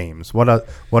than games. What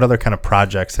other kind of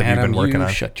projects have you been working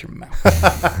on? Shut your mouth.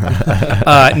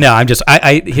 No, I'm just,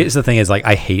 here's the thing is like,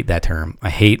 I hate that term. I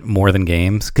hate more than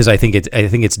games because I think it's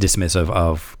dismissive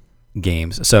of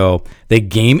games. So the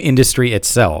game industry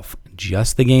itself,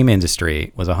 just the game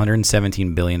industry, was a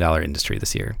 $117 billion industry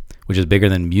this year, which is bigger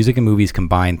than music and movies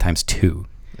combined times 2.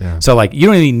 Yeah. So like you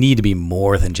don't even need to be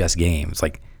more than just games.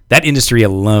 Like that industry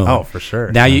alone. Oh, for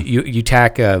sure. Now you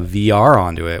tack VR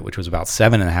onto it, which was about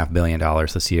 $7.5 billion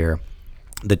this year.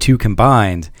 The two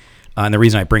combined, and the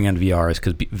reason I bring in VR is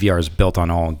because VR is built on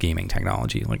all gaming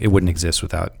technology. Like it wouldn't exist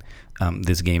without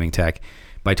this gaming tech.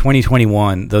 By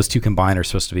 2021, those two combined are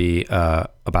supposed to be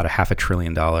about a $500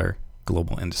 billion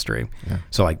global industry. Yeah.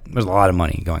 So like, there's a lot of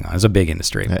money going on. It's a big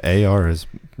industry. AR is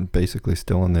basically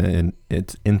still in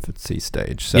its infancy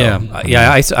stage. So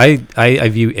I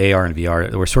view AR and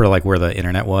VR. We're sort of like where the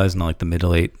internet was in like the mid to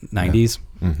late 90s.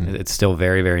 Yeah. Mm-hmm. It's still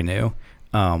very, very new.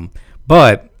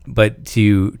 But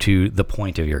to the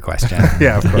point of your question,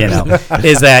 yeah, of course.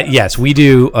 Is that yes, we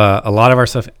do a lot of our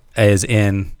stuff as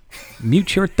in.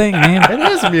 Mute your thing, man. It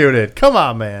is muted. Come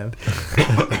on, man.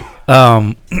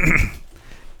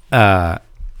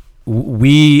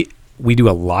 We do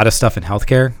a lot of stuff in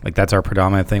healthcare. Like that's our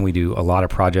predominant thing. We do a lot of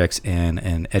projects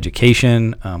in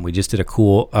education. We just did a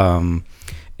cool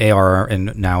AR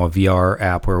and now a VR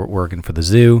app. We're working for the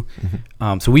zoo.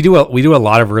 Mm-hmm. So we do a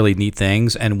lot of really neat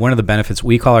things. And one of the benefits,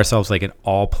 we call ourselves like an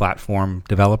all platform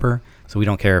developer. So we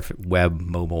don't care if web,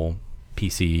 mobile,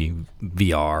 PC,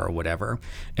 VR, or whatever,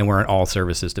 and we're an all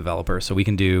services developer. So we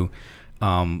can do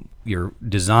your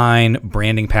design,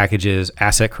 branding packages,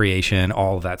 asset creation,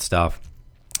 all of that stuff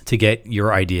to get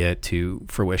your idea to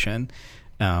fruition.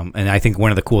 And I think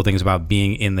one of the cool things about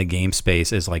being in the game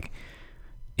space is like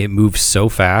it moves so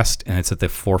fast and it's at the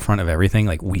forefront of everything.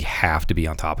 Like we have to be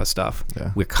on top of stuff.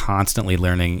 Yeah. We're constantly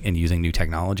learning and using new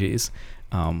technologies.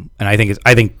 And I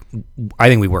think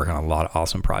we work on a lot of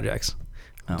awesome projects.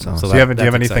 Do you have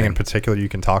anything exciting in particular you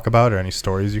can talk about, or any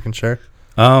stories you can share?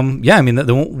 Yeah, I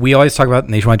mean, we always talk about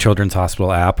Nationwide Children's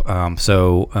Hospital app.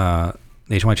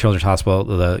 Nationwide Children's Hospital,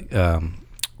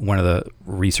 one of the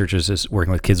researchers is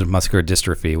working with kids with muscular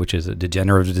dystrophy, which is a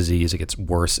degenerative disease. It gets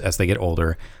worse as they get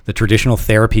older. The traditional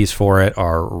therapies for it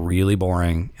are really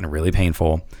boring and really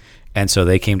painful. And so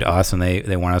they came to us and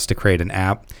they want us to create an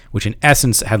app, which in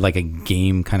essence had like a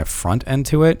game kind of front end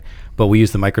to it. But we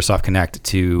use the Microsoft Kinect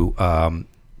to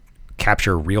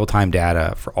capture real-time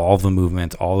data for all of the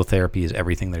movements, all the therapies,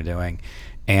 everything they're doing.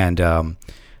 And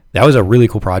that was a really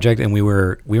cool project. And we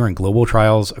were in global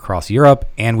trials across Europe,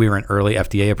 and we were in early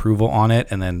FDA approval on it.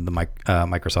 And then the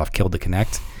Microsoft killed the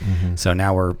Kinect. Mm-hmm. So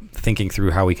now we're thinking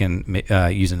through how we can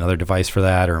use another device for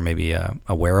that, or maybe a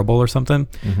wearable or something.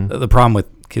 Mm-hmm. The problem with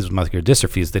kids with muscular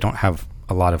dystrophy is they don't have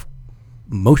a lot of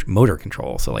motor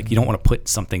control. So like you don't want to put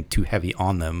something too heavy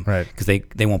on them, right? Because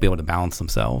they won't be able to balance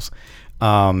themselves.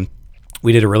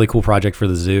 We did a really cool project for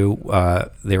the zoo.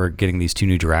 They were getting these 2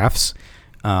 new giraffes.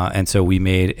 And so we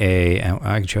made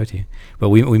I can show it to you, but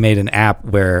we made an app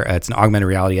where it's an augmented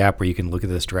reality app where you can look at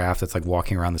this giraffe that's like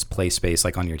walking around this play space,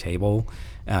 like on your table.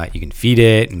 You can feed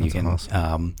it, and that's you can,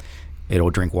 awesome. It'll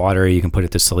drink water. You can put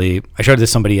it to sleep. I showed it to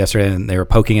somebody yesterday, and they were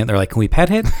poking it. They're like, "Can we pet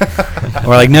it?"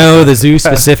 We're like, "No, the zoo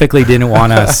specifically didn't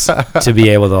want us to be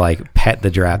able to like pet the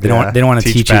giraffe. They don't want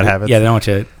to teach you. They don't want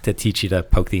you to teach you to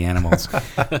poke the animals."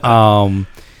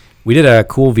 We did a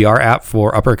cool VR app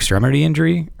for upper extremity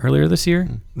injury earlier this year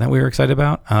that we were excited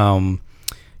about.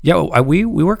 We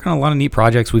work on a lot of neat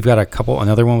projects. We've got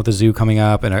another one with the zoo coming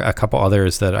up, and a couple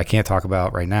others that I can't talk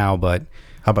about right now. But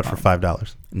how about for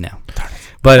 $5? No.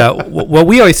 But what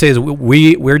we always say is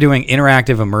we're doing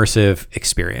interactive, immersive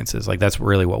experiences. Like that's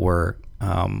really what we're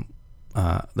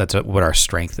what our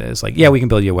strength is. Like, yeah, we can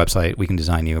build you a website, we can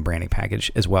design you a branding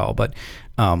package as well. But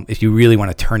if you really want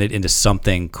to turn it into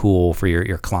something cool for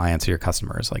your clients or your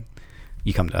customers, like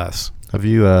you come to us. Have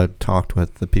you talked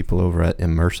with the people over at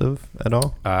Immersive at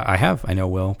all? I have. I know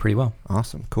Will pretty well.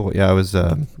 Awesome. Cool. Yeah,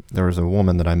 there was a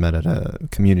woman that I met at a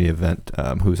community event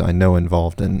who's I know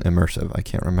involved in Immersive. I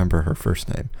can't remember her first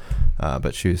name,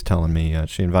 but she was telling me,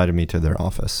 she invited me to their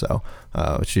office. So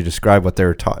she described what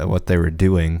they were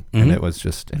doing, mm-hmm. and it was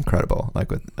just incredible. Like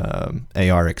with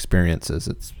AR experiences,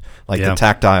 it's like the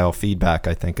tactile feedback,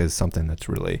 I think, is something that's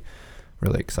really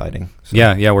exciting. So.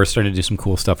 Yeah, we're starting to do some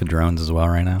cool stuff with drones as well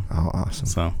right now. Oh, awesome!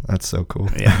 So that's so cool.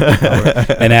 Yeah,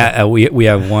 and we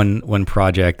have one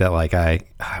project that like I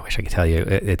wish I could tell you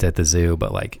it's at the zoo,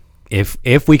 but like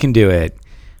if we can do it,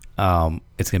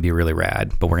 it's gonna be really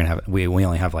rad. But we're gonna have we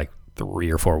only have like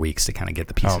 3 or 4 weeks to kind of get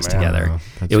the pieces together.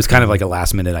 It was kind of like a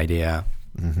last minute idea.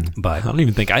 Mm-hmm. But I don't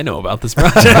even think I know about this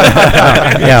project.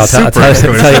 I'll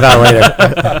tell you about it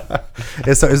later.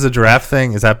 Is the giraffe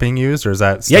thing, is that being used, or is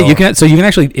that still? Yeah, you can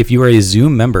actually, if you are a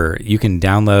Zoom member, you can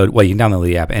download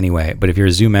the app anyway, but if you're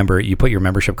a Zoom member, you put your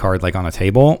membership card like on a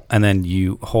table, and then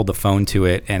you hold the phone to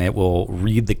it, and it will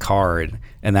read the card,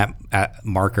 and that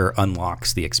marker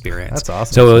unlocks the experience. That's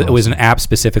awesome. So it was an app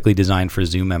specifically designed for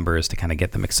Zoom members to kind of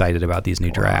get them excited about these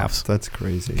new giraffes. That's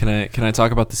crazy. Can I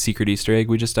talk about the secret Easter egg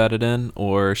we just added in,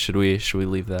 or should we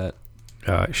leave that?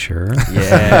 Sure.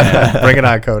 Yeah. Bring it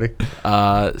on, Cody.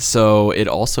 So it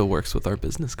also works with our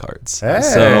business cards. Hey.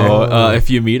 So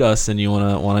if you meet us and you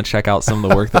want to check out some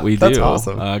of the work that we That's do,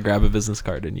 awesome. Grab a business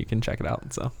card and you can check it out.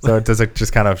 So does it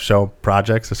just kind of show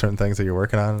projects or certain things that you're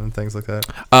working on and things like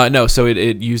that? No. So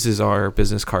it uses our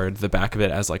business card, the back of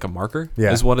it, as like a marker.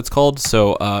 Yeah. Is what it's called.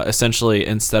 So essentially,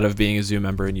 instead of being a Zoom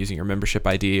member and using your membership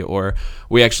ID, or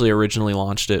we actually originally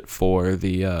launched it for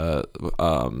the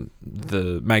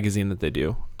magazine that they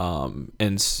do,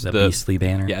 and the beastly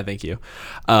banner. Yeah, thank you.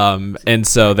 And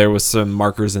so there was some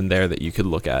markers in there that you could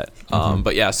look at.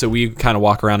 But yeah, so we kind of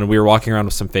walk around, and we were walking around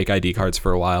with some fake ID cards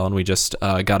for a while, and we just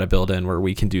got a build in where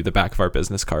we can do the back of our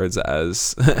business cards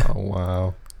as. Oh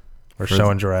wow, we're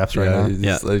showing giraffes right now.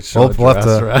 Yeah, like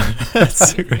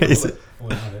that's crazy.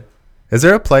 Is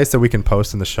there a place that we can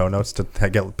post in the show notes to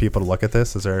get people to look at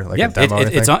this? Is there like a demo?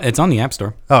 It's on the App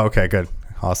Store. Oh, okay, good.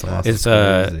 Awesome. It's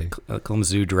Columbus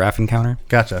Zoo Giraffe Encounter.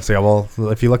 Gotcha. So yeah, well,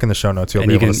 if you look in the show notes, you'll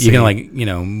be able to see. You can like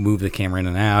move the camera in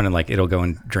and out, and like it'll go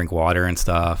and drink water and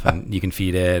stuff, and you can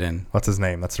feed it. And what's his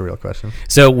name? That's the real question.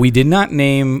 So we did not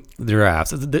name the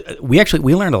giraffes.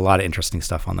 We learned a lot of interesting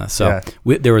stuff on this. So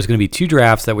there was going to be 2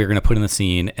 giraffes that we were going to put in the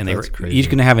scene, and they were each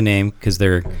going to have a name because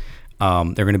they're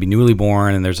going to be newly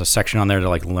born, and there's a section on there to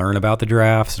like learn about the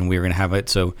giraffes, and we were going to have it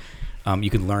so you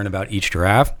could learn about each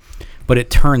giraffe. But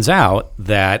it turns out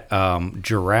that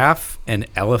giraffe and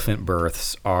elephant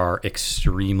births are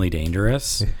extremely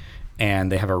dangerous,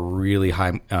 and they have a really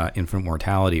high infant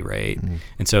mortality rate.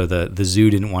 And so the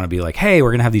zoo didn't want to be like, hey, we're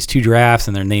going to have these 2 giraffes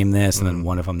and they're named this and then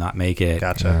one of them not make it.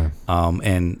 Gotcha.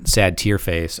 And sad tear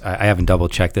face. I haven't double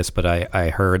checked this, but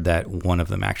I heard that one of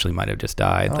them actually might have just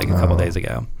died a couple days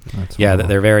ago. That's horrible.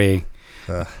 They're very,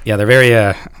 they're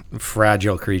very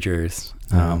fragile creatures.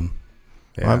 I'm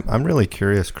really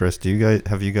curious, Chris.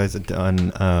 Have you guys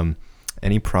done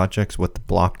any projects with the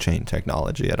blockchain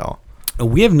technology at all?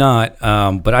 We have not,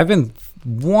 but I've been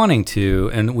wanting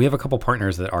to, and we have a couple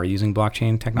partners that are using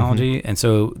blockchain technology, and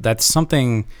so that's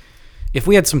something. If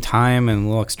we had some time and a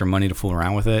little extra money to fool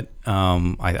around with it,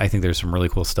 I think there's some really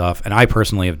cool stuff. And I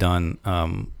personally have done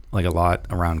like a lot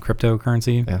around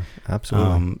cryptocurrency. Yeah,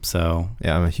 absolutely. So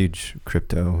yeah, I'm a huge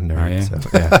crypto nerd. Are you? So,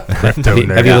 yeah. Crypto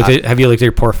nerd. Have you looked at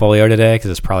your portfolio today?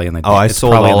 Because it's probably in the. I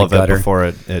sold all of it before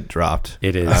it dropped.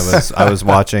 It is. I was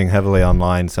watching heavily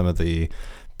online some of the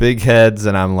big heads,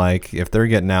 and I'm like, if they're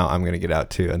getting out, I'm going to get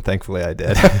out too. And thankfully, I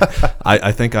did.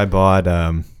 I think I bought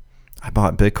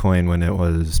Bitcoin when it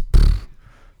was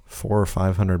 $400 or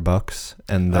 $500,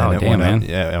 and then it went up.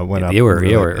 Yeah, it went up. You were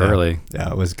early. Yeah,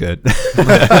 it was good.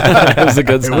 It was a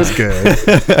good sign. It was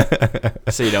good.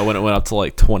 So when it went up to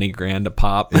like 20 grand a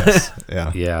pop. Yes.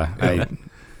 Yeah.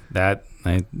 That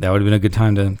would have been a good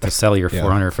time to sell your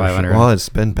 400 or 500. Sure. Well, it's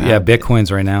been bad. Yeah,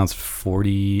 Bitcoin's right now it's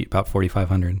about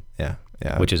 4,500.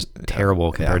 Yeah, which is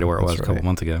terrible compared to where it was a couple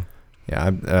months ago.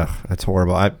 Yeah, that's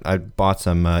horrible. I bought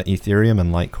some Ethereum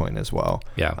and Litecoin as well.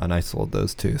 Yeah, and I sold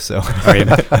those too. So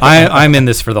I'm in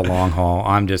this for the long haul.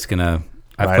 I'm just gonna.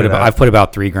 I've put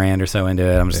about $3,000 or so into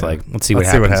it. I'm just like, let's see what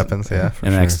happens. Yeah,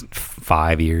 in the next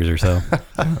 5 years or so.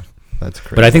 That's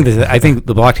crazy. But I think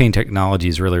the blockchain technology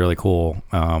is really, really cool.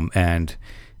 And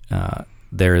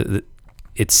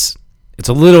it's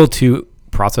a little too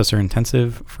processor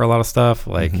intensive for a lot of stuff.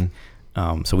 Like,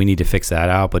 so we need to fix that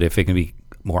out. But if it can be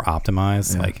more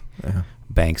optimized,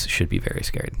 banks should be very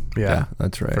scared. Yeah,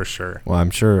 that's right. For sure. Well, I'm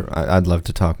sure I'd love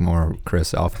to talk more,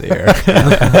 Chris, off the air.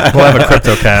 We'll have a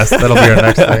crypto cast. That'll be our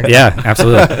next thing. Yeah,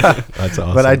 absolutely. That's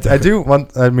awesome. But I do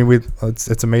want,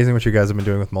 it's amazing what you guys have been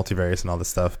doing with Multivarious and all this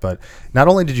stuff. But not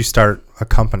only did you start a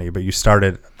company, but you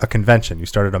started a convention. You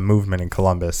started a movement in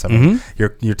Columbus. I mean,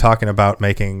 you're talking about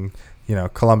making,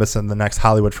 Columbus and the next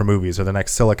Hollywood for movies or the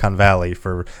next Silicon Valley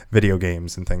for video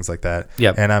games and things like that.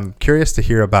 Yep. And I'm curious to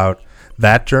hear about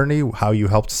that journey, how you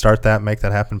helped start that, make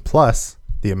that happen, plus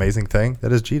the amazing thing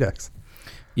that is GDEX.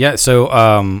 Yeah, so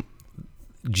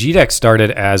GDEX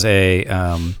started as there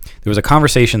was a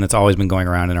conversation that's always been going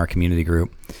around in our community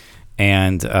group.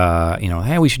 And,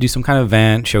 hey, we should do some kind of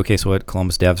event, showcase what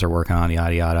Columbus devs are working on,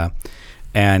 yada, yada.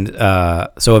 And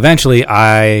so eventually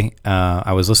I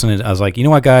was listening. I was like, you know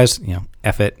what, guys,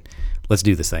 F it. Let's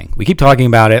do this thing. We keep talking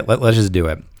about it. Let's just do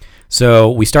it.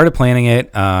 So we started planning it.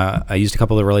 I used a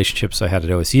couple of the relationships I had at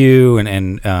OSU,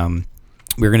 and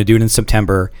we were going to do it in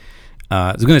September. It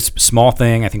was going to be a small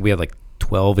thing. I think we had like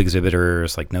 12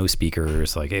 exhibitors, like no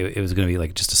speakers. Like it was going to be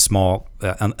like just a small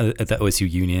at the OSU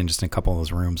Union, just in a couple of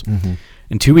those rooms.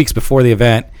 And 2 weeks before the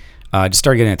event, I just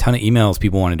started getting a ton of emails.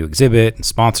 People wanted to exhibit and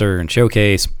sponsor and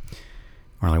showcase.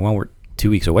 We're like, well, we're 2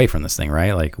 weeks away from this thing,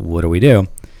 right? Like, what do we do?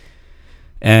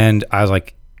 And I was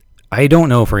like, I don't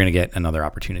know if we're going to get another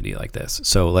opportunity like this.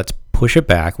 So let's push it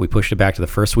back. We pushed it back to the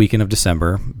first weekend of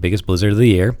December, biggest blizzard of the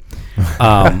year.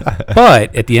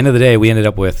 But at the end of the day, we ended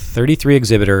up with 33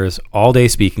 exhibitors, all-day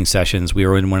speaking sessions. We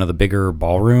were in one of the bigger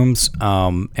ballrooms,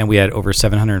 and we had over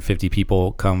 750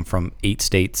 people come from 8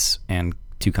 states and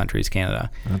 2 countries, Canada.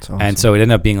 That's awesome. And so it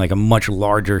ended up being like a much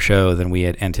larger show than we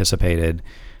had anticipated.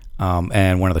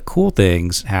 And one of the cool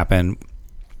things happened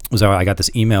was I got this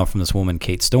email from this woman,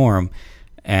 Kate Storm,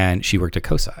 and she worked at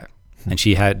COSI. And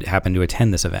she had happened to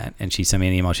attend this event. And she sent me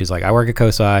an email. She's like, I work at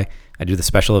COSI. I do the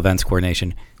special events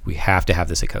coordination. We have to have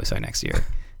this at COSI next year.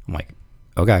 I'm like,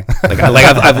 okay.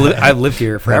 I've lived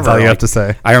here forever. That's all you have to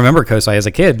say. I remember COSI as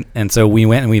a kid. And so we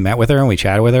went and we met with her and we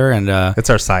chatted with her. And it's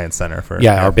our science center for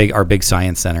our big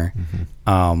science center.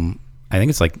 I think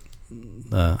it's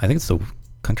the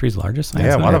country's largest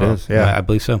science center. One of them. Yeah, I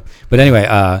believe so. But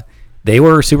anyway, they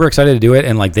were super excited to do it,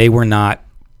 and like they were not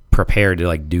prepared to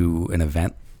like do an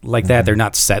event like that. They're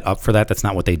not set up for that. That's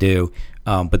not what they do.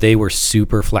 But they were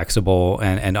super flexible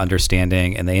and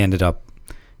understanding, and they ended up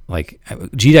like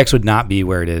GDEX would not be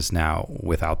where it is now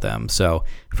without them. So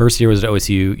first year was at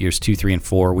OSU. Years 2, 3, and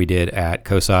 4 we did at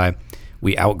COSI.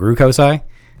 We outgrew COSI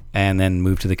and then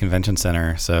moved to the convention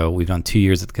center. So we've done 2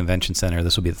 years at the convention center.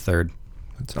 This will be the third.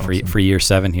 That's awesome. for year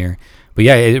 7 here. But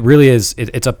yeah, it really is.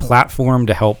 It's a platform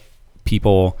to help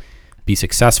people be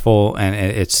successful, and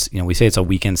it's we say it's a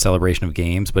weekend celebration of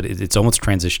games, but it's almost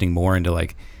transitioning more into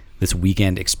like this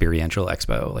weekend experiential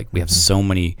expo. Like we have so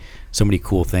many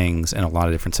cool things in a lot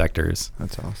of different sectors.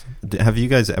 That's awesome. Have you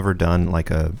guys ever done like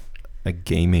a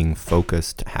gaming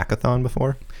focused hackathon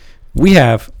before?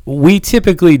 We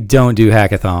typically don't do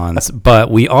hackathons, but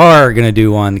we are going to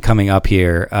do one coming up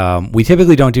here. We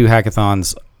typically don't do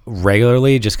hackathons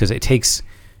regularly just because it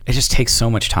just takes so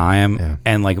much time,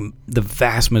 and like the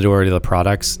vast majority of the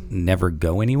products never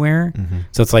go anywhere.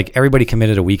 So it's like everybody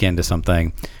committed a weekend to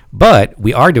something, but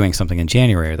we are doing something in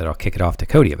January that I'll kick it off to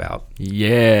Cody about.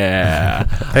 Yeah.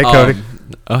 Hey, Cody.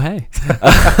 Hey.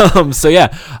 So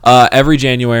yeah, every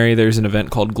January there's an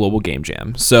event called Global Game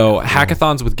Jam. So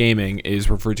hackathons with gaming is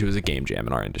referred to as a game jam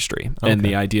in our industry. Okay. And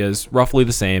the idea is roughly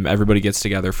the same. Everybody gets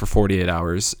together for 48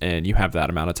 hours and you have that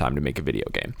amount of time to make a video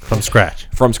game. From scratch.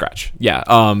 Yeah.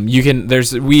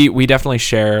 We definitely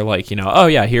share like, oh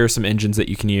yeah, here are some engines that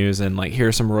you can use, and like here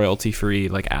are some royalty free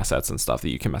like assets and stuff that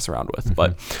you can mess around with.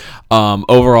 But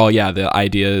overall, yeah, the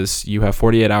idea is you have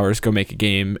 48 hours, go make a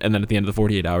game, and then at the end of the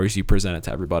 48 hours you present it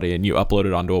to everybody and you upload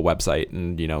it onto a website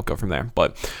and go from there.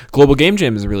 But Global Game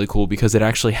Jam is really cool because it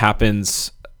actually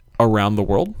happens around the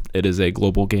world. It is a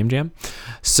global game jam.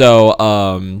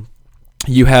 So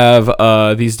you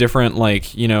have these different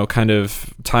kind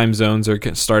of time zones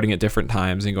are starting at different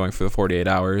times and going for the 48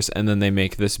 hours, and then they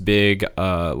make this big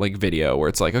video where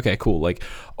it's like, okay, cool, like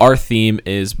our theme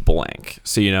is blank.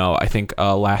 So I think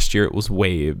last year it was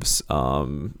waves,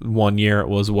 1 year it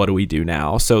was what do we do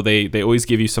now. So they always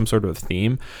give you some sort of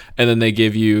theme, and then they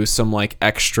give you some like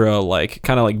extra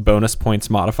kind of bonus points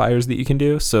modifiers that you can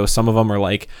do. So some of them are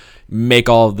like make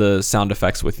all of the sound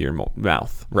effects with your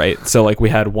mouth, right? So we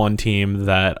had one team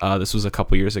that this was a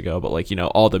couple years ago, but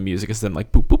all the music is then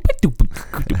like boop boop boop boop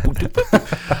boop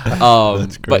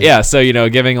boop. But yeah, so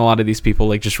giving a lot of these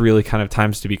people just really kind of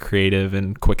times to be creative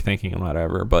and quick thinking and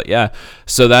whatever. But yeah,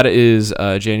 so that is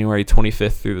January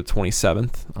 25th through the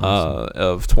 27th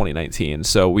of 2019.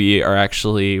 So we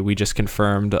just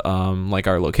confirmed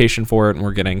our location for it, and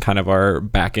we're getting kind of our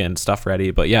back end stuff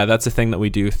ready. But yeah, that's a thing that we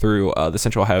do through the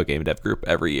Central Ohio Game Dev Group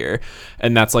every year,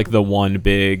 and that's the one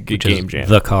big game jam.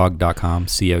 Thecog.com,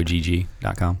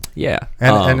 COGG.com. Yeah.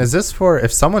 And is this for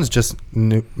if someone's just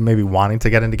new, maybe wanting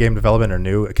to get into game development or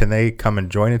new, can they come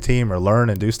and join a team or learn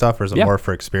and do stuff, or is it more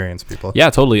for experienced people? Yeah,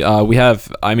 totally.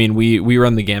 We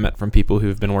run the gamut from people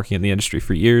who've been working in the industry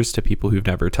for years to people who've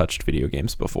never touched video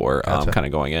games before, Gotcha. kind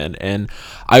of going in. And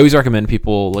I always recommend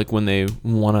people when they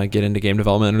want to get into game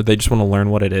development or they just want to learn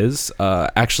what it is.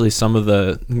 Actually, some of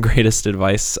the greatest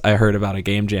advice I heard about a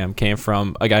game jam came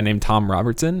from a guy named Tom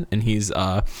Robertson, and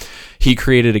he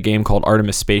created a game called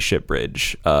Artemis Spaceship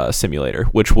Bridge Simulator,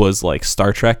 which was like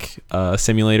Star Trek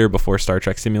simulator before Star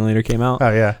Trek Simulator came out.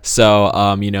 Oh yeah.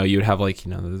 So you would have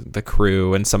the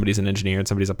crew, and somebody's an engineer and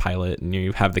somebody's a pilot, and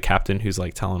you have the captain who's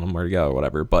telling them where to go or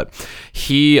whatever. But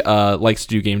he likes to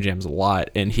do game jams a lot,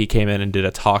 and he came in and did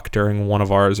a talk during one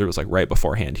of ours. It was right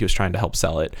beforehand. He was trying to help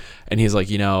sell it, and he's like,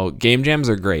 game jams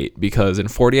are great because in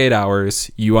 48 hours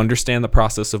you understand the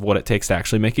process of what it takes to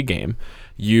actually make a game.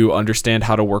 You understand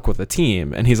how to work with a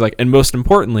team. And he's like, and most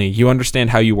importantly, you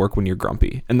understand how you work when you're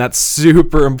grumpy. And that's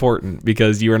super important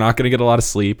because you are not going to get a lot of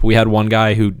sleep. We had one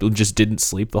guy who just didn't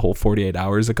sleep the whole 48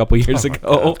 hours a couple years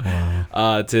ago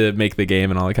to make the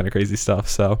game and all that kind of crazy stuff.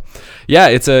 So yeah,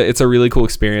 it's a really cool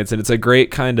experience, and it's a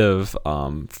great kind of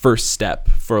first step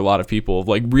for a lot of people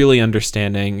of really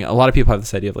understanding. A lot of people have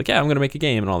this idea of I'm going to make a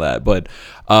game and all that. But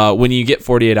when you get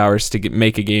 48 hours to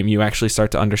make a game, you actually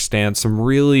start to understand some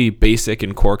really basic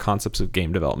and core concepts of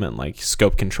game development, like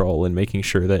scope control and making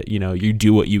sure that you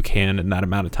do what you can in that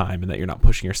amount of time and that you're not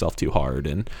pushing yourself too hard,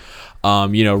 and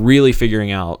really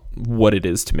figuring out what it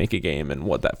is to make a game and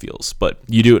what that feels. But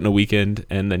you do it in a weekend,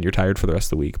 and then you're tired for the rest of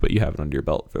the week, but you have it under your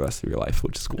belt for the rest of your life,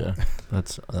 which is cool. Yeah,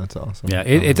 that's awesome. Yeah,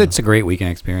 it's a great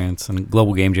weekend experience. And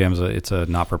Global Game Jam it's a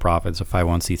not-for-profit, it's a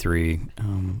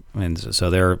 501c3, and so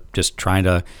they're just trying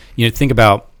to think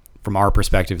about from our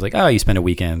perspective, you spend a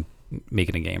weekend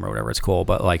making a game or whatever, it's cool,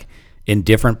 but in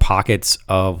different pockets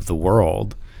of the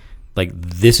world,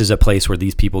 this is a place where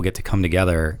these people get to come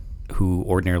together who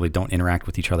ordinarily don't interact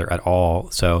with each other at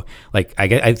all. So I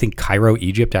think Cairo,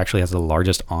 Egypt actually has the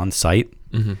largest on-site,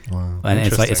 Wow. and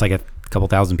it's a couple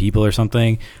thousand people or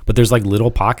something, but there's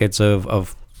little pockets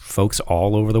of folks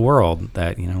all over the world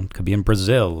that could be in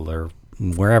Brazil or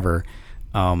wherever,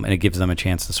 and it gives them a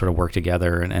chance to sort of work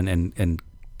together and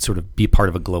sort of be part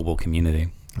of a global community.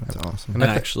 That's awesome. And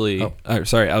actually,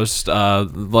 sorry, I was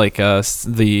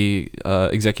the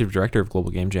executive director of Global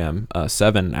Game Jam,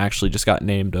 7, actually just got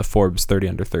named a Forbes 30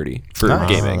 under 30 for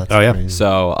gaming. Oh yeah. Crazy.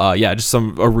 So just a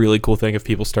really cool thing if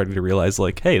people started to realize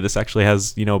like, hey, this actually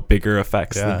has bigger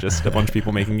effects than just a bunch of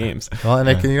people making games. Well, and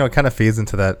it kind of feeds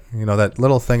into that that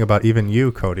little thing about even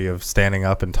you, Cody, of standing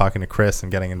up and talking to Chris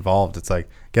and getting involved. It's like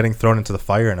getting thrown into the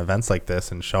fire in events like this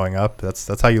and showing up.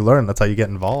 That's how you learn. That's how you get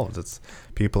involved. It's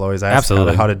people always ask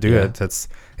how to do it.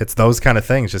 It's those kind of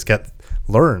things. Just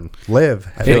learn, live.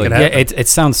 It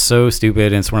sounds so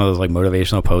stupid. And it's one of those like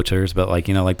motivational posters, but like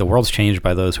the world's changed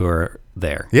by those who are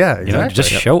there. Yeah, exactly. Just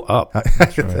show up.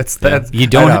 It's that. You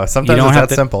don't. Know. Sometimes you don't it's have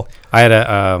that simple. I had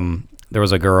there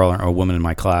was a girl or a woman in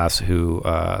my class who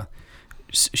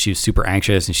she was super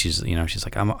anxious, and she's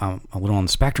like, I'm a little on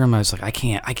the spectrum. I was like,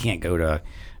 I can't go to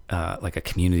like a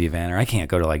community event, or I can't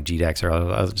go to like GDEX, or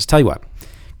I'll just tell you what,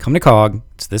 come to COG.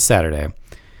 It's this Saturday.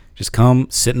 Just come,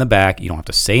 sit in the back. You don't have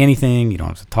to say anything. You don't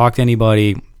have to talk to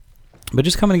anybody, but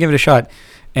just come and give it a shot.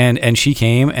 And she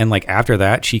came, and like after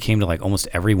that, she came to like almost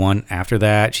everyone after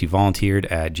that. She volunteered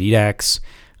at GDEX.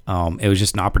 It was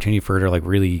just an opportunity for her to like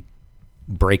really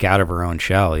break out of her own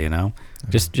shell,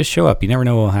 Just show up. You never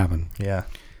know what will happen. Yeah.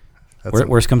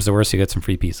 Worst comes to worst, you get some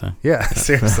free pizza. Yeah,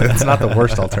 seriously, it's not the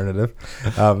worst alternative.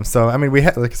 So I mean, we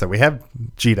have, like I said, we have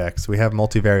GDEX, we have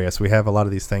Multivarious, we have a lot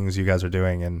of these things you guys are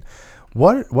doing. And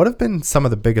what have been some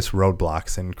of the biggest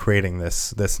roadblocks in creating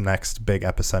this next big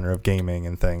epicenter of gaming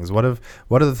and things? What are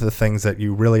the things that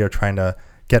you really are trying to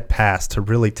get past to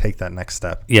really take that next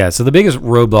step? Yeah, so the biggest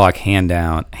roadblock,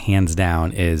 hands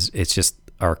down, is it's just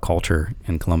our culture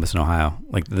in Columbus and Ohio.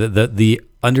 Like the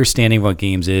understanding of what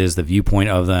games is, the viewpoint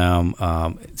of them,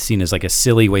 seen as like a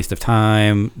silly waste of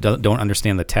time. Don't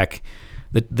understand the tech,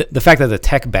 the fact that the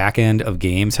tech back end of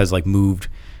games has like moved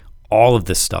all of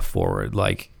this stuff forward.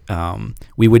 Like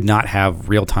we would not have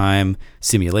real time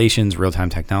simulations, real time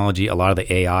technology. A lot of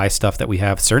the AI stuff that we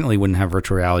have certainly wouldn't have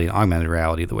virtual reality and augmented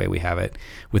reality the way we have it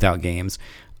without games.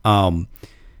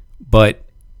 But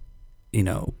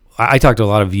I talked to a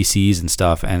lot of VCs and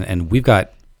stuff, and we've got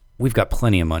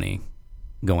plenty of money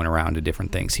going around to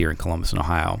different things here in Columbus and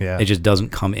Ohio. Yeah. It just doesn't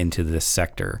come into this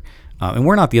sector. And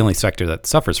we're not the only sector that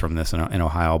suffers from this in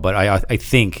Ohio, but I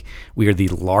think we are the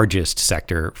largest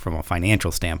sector from a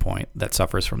financial standpoint that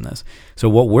suffers from this. So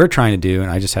what we're trying to do, and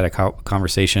I just had a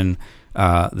conversation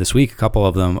this week, a couple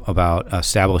of them, about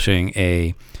establishing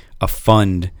a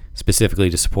fund specifically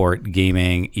to support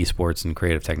gaming, esports, and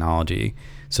creative technology,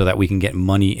 so that we can get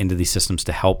money into these systems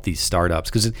to help these startups.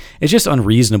 Because it's just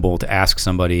unreasonable to ask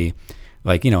somebody,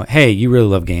 like, hey, you really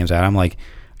love games, Adam. Like,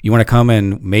 you want to come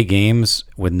and make games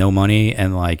with no money,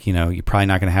 and like, you're probably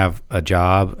not going to have a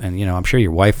job, and I'm sure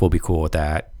your wife will be cool with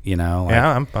that.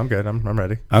 Yeah, I'm good. I'm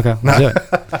ready. Okay, let's do it.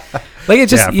 Like,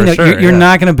 it's just you're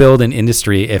not going to build an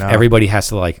industry if everybody has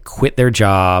to like quit their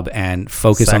job and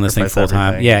focus on this thing full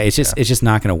time. Yeah, it's just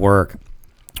not going to work.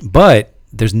 But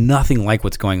there's nothing like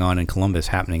what's going on in Columbus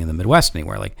happening in the Midwest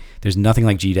anywhere. Like, there's nothing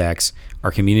like GDEX.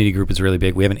 Our community group is really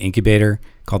big. We have an incubator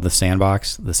called the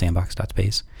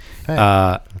Sandbox.space,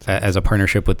 as a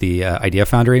partnership with the Idea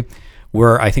Foundry.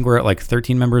 I think we're at like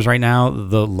 13 members right now.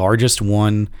 The largest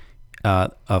one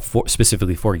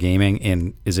specifically for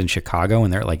gaming is in Chicago,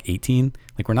 and they're at like 18.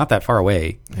 Like, we're not that far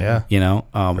away. Yeah.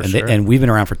 And we've been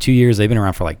around for 2 years. They've been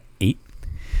around for like 8.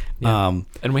 Yeah.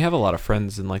 And we have a lot of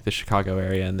friends in like the Chicago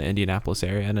area and the Indianapolis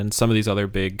area, and in some of these other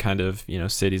big kind of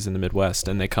cities in the Midwest,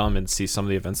 and they come and see some of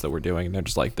the events that we're doing, and they're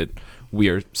just like, that we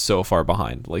are so far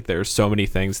behind. Like, there's so many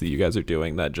things that you guys are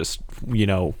doing that just we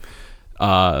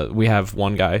have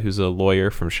one guy who's a lawyer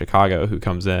from Chicago who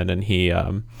comes in, and he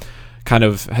kind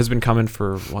of has been coming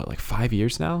for 5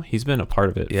 years now. He's been a part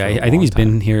of it. Yeah, I think he's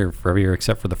been here for every year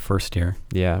except for the first year.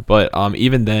 Yeah, but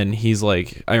even then, he's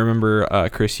like, I remember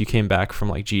Chris, you came back from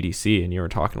like GDC and you were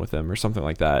talking with him or something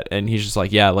like that, and he's just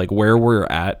like, yeah, like where we're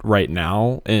at right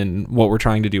now and what we're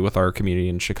trying to do with our community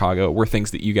in Chicago were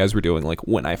things that you guys were doing like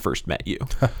when I first met you.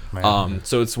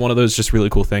 So it's one of those just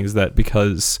really cool things that,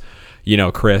 because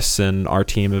Chris and our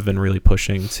team have been really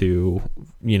pushing to,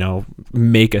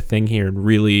 make a thing here and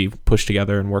really push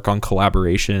together and work on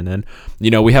collaboration. And,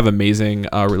 we have amazing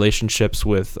relationships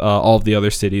with all of the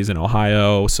other cities in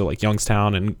Ohio. So like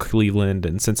Youngstown and Cleveland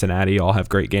and Cincinnati all have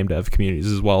great game dev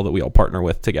communities as well that we all partner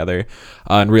with together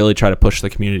and really try to push the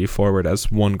community forward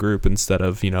as one group instead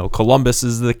of, Columbus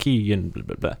is the key and blah,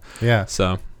 blah, blah. Yeah.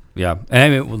 So. Yeah, and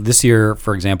I mean, this year,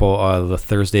 for example, the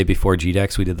Thursday before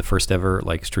GDEX, we did the first ever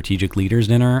like strategic leaders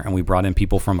dinner, and we brought in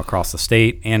people from across the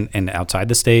state and outside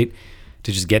the state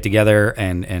to just get together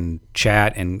and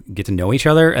chat and get to know each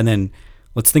other. And then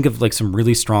let's think of like some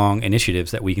really strong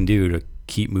initiatives that we can do to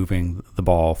keep moving the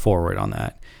ball forward on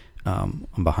that. I'm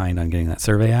behind on getting that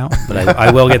survey out, but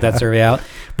I will get that survey out.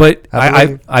 But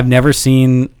I've never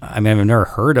seen, I've never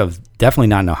heard of, definitely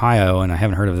not in Ohio, and I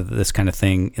haven't heard of this kind of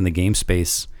thing in the game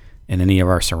space in any of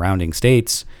our surrounding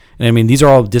states. And I mean, these are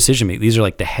all decision makers. These are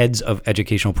like the heads of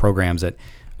educational programs at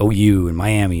OU and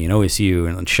Miami and OSU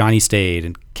and Shawnee State,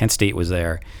 and Kent State was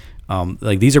there.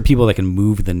 Like these are people that can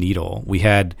move the needle. We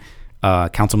had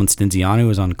Councilman Stinziano, who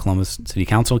was on Columbus City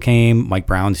Council, came. Mike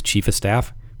Brown's chief of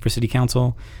staff for City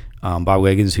Council. Bob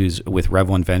Wiggins, who's with Rev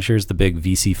 1 Ventures, the big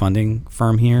VC funding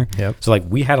firm here. Yep. So like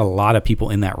we had a lot of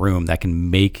people in that room that can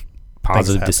make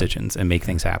positive decisions and make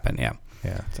things happen. Yeah.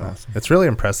 Yeah, it's awesome. It's really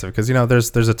impressive because,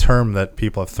 there's a term that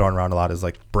people have thrown around a lot is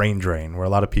like brain drain, where a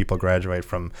lot of people graduate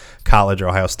from college or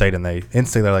Ohio State and they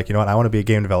instantly they're like, you know what, I want to be a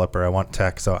game developer, I want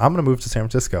tech, so I'm going to move to San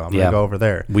Francisco. I'm going to go over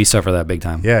there. We suffer that big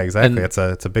time. Yeah, exactly. And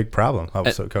it's a big problem.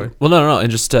 So Cody. Well, no. And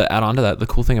just to add on to that, the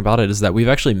cool thing about it is that we've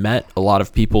actually met a lot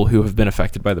of people who have been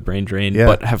affected by the brain drain,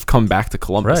 but have come back to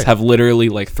Columbus, have literally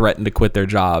like threatened to quit their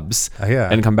jobs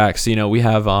and come back. So, we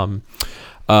have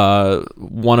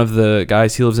one of the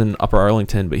guys, he lives in Upper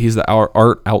Arlington, but he's the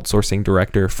art outsourcing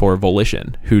director for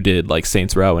Volition, who did like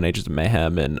Saints Row and Agents of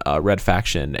Mayhem and Red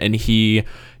Faction. And he,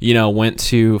 went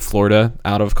to Florida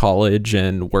out of college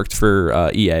and worked for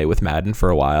EA with Madden for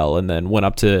a while, and then went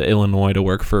up to Illinois to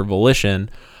work for Volition.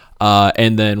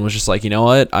 And then was just like, you know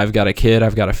what? I've got a kid.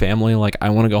 I've got a family. Like,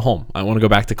 I want to go home. I want to go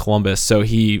back to Columbus. So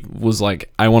he was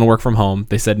like, I want to work from home.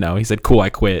 They said no. He said, cool, I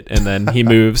quit. And then he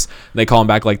moves. They call him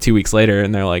back like 2 weeks later,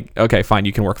 and they're like, okay, fine,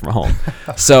 you can work from home.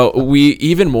 So we,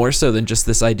 even more so than just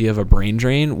this idea of a brain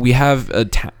drain, we have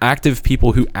active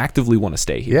people who actively want to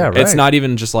stay here. Yeah, right. It's not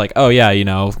even just like, oh yeah,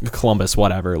 Columbus,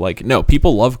 whatever. Like, no,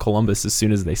 people love Columbus as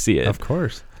soon as they see it. Of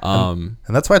course. And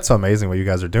that's why it's so amazing what you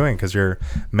guys are doing, because you're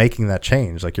making that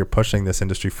change. Like, you're pushing this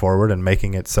industry forward and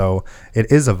making it so it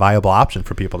is a viable option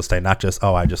for people to stay, not just,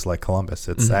 I just like Columbus.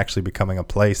 It's actually becoming a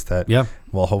place that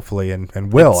will hopefully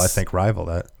and will, I think, rival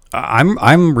that.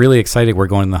 I'm really excited. We're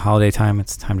going in the holiday time.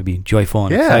 It's time to be joyful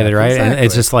and excited, right? Exactly. And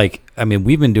it's just like,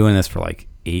 we've been doing this for like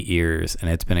 8 years, and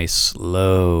it's been a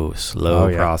slow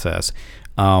process.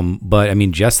 But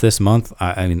just this month,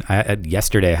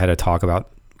 yesterday I had a talk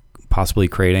about possibly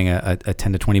creating a $10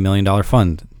 to $20 million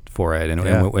fund for it.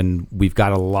 And we've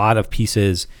got a lot of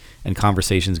pieces and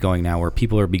conversations going now where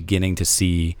people are beginning to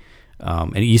see,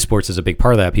 and esports is a big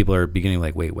part of that. People are beginning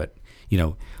like, wait, what,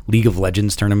 League of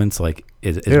Legends tournaments, like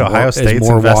Ohio State's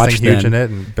investing huge in it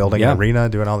and building an arena,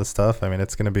 doing all this stuff.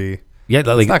 It's going to be,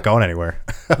 it's not going anywhere.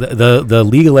 the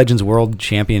League of Legends World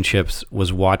Championships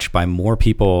was watched by more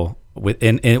people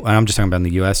and I'm just talking about in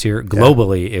the US here.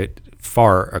 Globally, it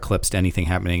far eclipsed anything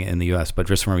happening in the U.S., but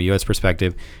just from a U.S.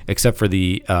 perspective, except for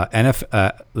the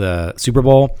the Super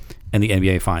Bowl and the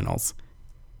NBA Finals.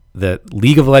 The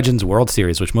League of Legends World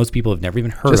Series, which most people have never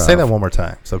even heard of. Just say that one more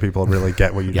time so people really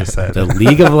get what you just said. The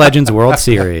League of Legends World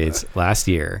Series last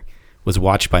year was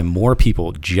watched by more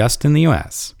people just in the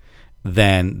U.S.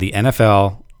 than the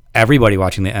NFL, everybody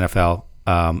watching the NFL,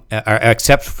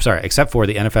 except for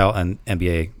the NFL and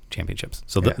NBA championships.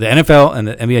 So the NFL and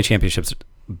the NBA championships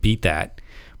beat that,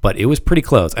 but it was pretty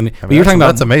close. But you're talking about,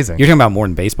 that's amazing. You're talking about more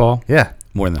than baseball,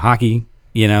 more than hockey,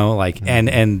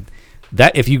 and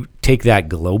that if you take that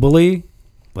globally,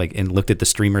 like, and looked at the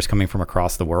streamers coming from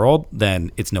across the world,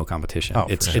 then it's no competition.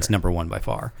 It's number one by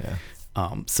far.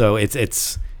 So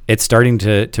it's starting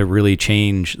to really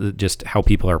change just how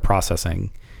people are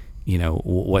processing,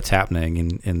 what's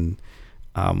happening, and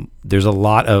there's a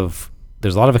lot of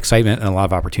excitement and a lot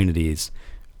of opportunities,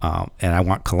 and I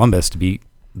want Columbus to be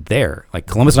there. Like,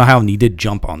 Columbus and Ohio need to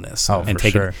jump on this and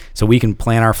take it, so we can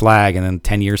plant our flag, and then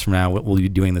 10 years from now we'll be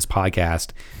doing this podcast,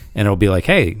 and it'll be like,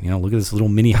 hey, look at this little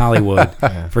mini Hollywood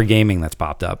for gaming that's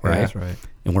popped up, right? That's right.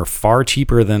 And we're far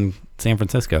cheaper than San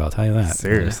Francisco, I'll tell you that.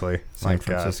 Seriously. San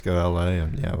Francisco, LA,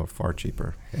 and we're far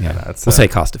cheaper. We'll say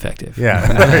cost effective.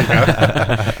 Yeah. There you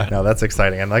go. No, that's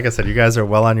exciting. And like I said, you guys are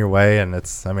well on your way, and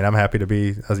it's, I'm happy to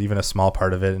be even a small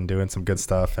part of it and doing some good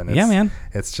stuff. And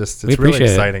it's really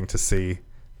exciting to see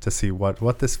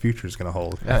what this future is going to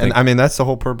hold. And that's the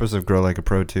whole purpose of Grow Like a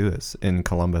Pro too, is in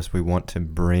Columbus we want to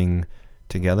bring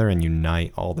together and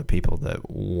unite all the people that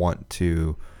want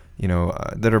to,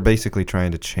 that are basically trying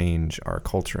to change our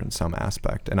culture in some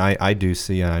aspect. And I do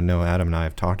see, and I know Adam and I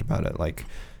have talked about it, like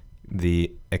the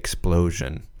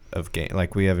explosion of game.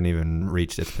 Like we haven't even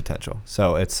reached its potential.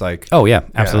 So it's like, oh yeah,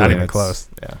 absolutely, not even close.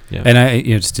 Yeah. And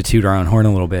just to toot our own horn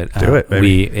a little bit, do it, baby.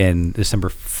 We in December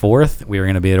 4th, we were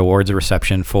going to be at awards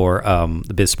reception for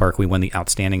the BizSpark. We won the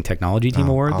Outstanding Technology Team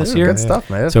Award this year. Good stuff,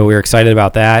 man. So we were excited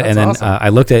about that. That's and then awesome. I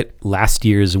looked at last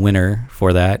year's winner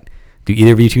for that. Do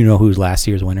either of you two know who's last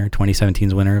year's winner,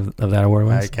 2017's winner of that award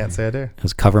was? I can't say I do. It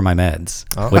was Cover My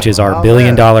Meds, which is our $1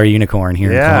 billion unicorn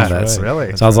here in Columbus. Yeah,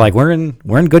 really. So I was like, we're in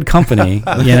good company, you know.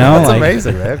 That's like,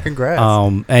 amazing, man.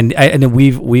 Congrats. And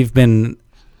we've been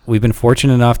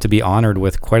fortunate enough to be honored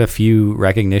with quite a few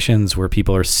recognitions where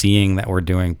people are seeing that we're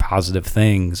doing positive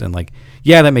things, and like,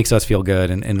 yeah, that makes us feel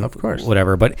good, and of course,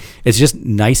 whatever. But it's just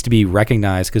nice to be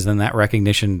recognized, because then that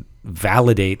recognition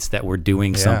validates that we're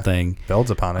doing something, builds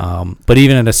upon it. But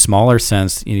even in a smaller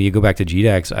sense, you go back to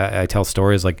GDEX. I tell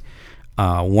stories like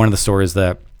one of the stories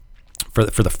that for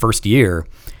the first year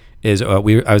is I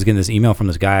was getting this email from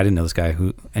this guy. I didn't know this guy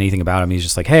anything about him. He's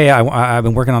just like, hey, I've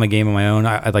been working on a game of my own.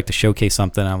 I'd like to showcase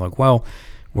something. I'm like, well,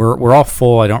 we're all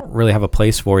full. I don't really have a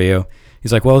place for you.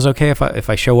 He's like, well, it's okay if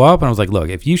I show up. And I was like, look,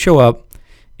 if you show up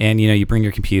and you bring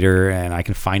your computer and I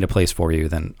can find a place for you,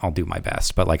 then I'll do my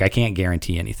best. But like, I can't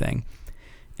guarantee anything.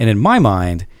 And in my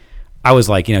mind, I was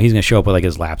like, he's going to show up with like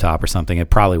his laptop or something. It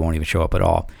probably won't even show up at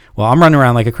all. Well, I'm running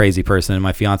around like a crazy person, and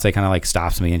my fiance kind of like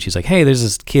stops me, and she's like, hey, there's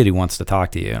this kid who wants to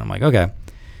talk to you. And I'm like, okay,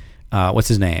 what's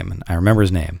his name? And I remember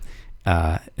his name.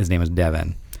 His name is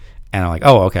Devin. And I'm like,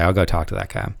 oh, okay, I'll go talk to that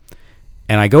guy.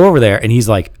 And I go over there, and he's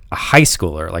like a high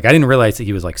schooler. Like, I didn't realize that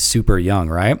he was like super young,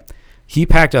 right? He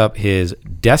packed up his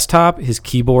desktop, his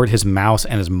keyboard, his mouse,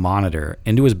 and his monitor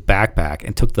into his backpack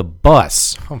and took the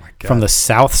bus from the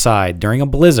south side during a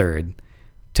blizzard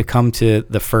to come to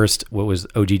the first, what was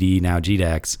OGD, now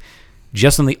GDEX,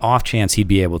 just on the off chance he'd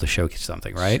be able to showcase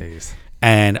something, right? Jeez.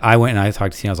 And I went and I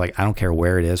talked to him. I was like, I don't care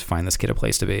where it is, find this kid a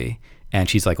place to be. And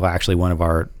she's like, well, actually, one of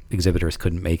our exhibitors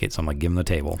couldn't make it, so I'm like, give him the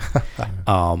table.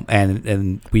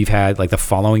 And we've had, like, the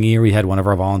following year, we had one of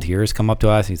our volunteers come up to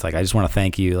us. And he's like, I just want to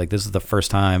thank you. Like, this is the first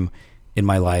time in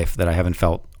my life that I haven't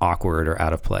felt awkward or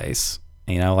out of place.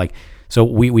 Like, so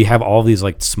we have all these,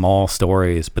 like, small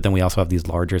stories, but then we also have these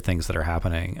larger things that are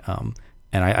happening.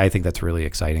 And I think that's really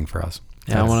exciting for us.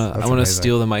 Yeah, I want to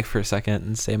steal the mic for a second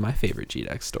and say my favorite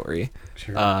GDEX story.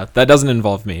 Sure. That doesn't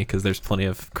involve me, because there's plenty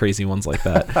of crazy ones like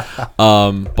that.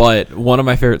 But one of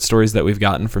my favorite stories that we've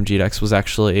gotten from GDEX was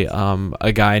actually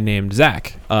a guy named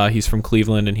Zach. He's from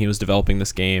Cleveland, and he was developing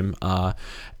this game.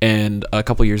 And a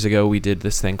couple years ago, we did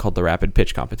this thing called the Rapid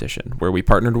Pitch Competition, where we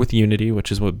partnered with Unity,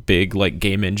 which is a big like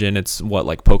game engine. It's what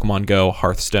like Pokemon Go,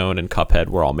 Hearthstone, and Cuphead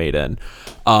were all made in.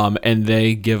 And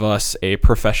they give us a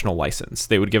professional license.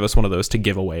 They would give us one of those to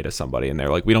give away to somebody, and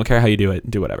they're like, we don't care how you do it,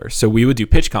 do whatever. So we would do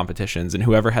pitch competitions, and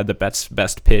whoever had the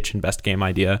best pitch and best game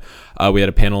idea, we had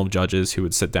a panel of judges who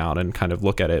would sit down and kind of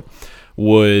look at it,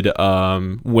 would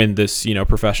win this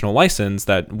professional license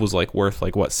that was like worth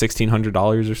like what,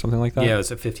 $1,600 or something like that. Yeah, it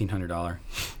was a $1,500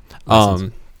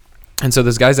 license. And so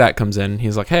this guy Zach comes in.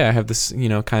 He's like, hey, I have this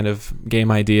kind of game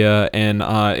idea, and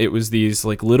it was these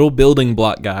like little building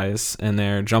block guys, and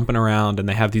they're jumping around, and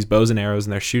they have these bows and arrows,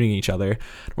 and they're shooting each other.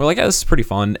 We're like, yeah, this is pretty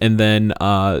fun. And then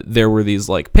there were these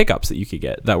like pickups that you could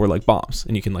get that were like bombs,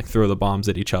 and you can like throw the bombs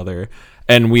at each other.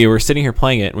 And we were sitting here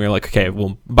playing it, and we were like, okay,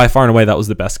 well, by far and away, that was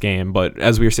the best game. But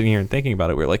as we were sitting here and thinking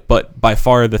about it, we were like, but by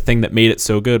far the thing that made it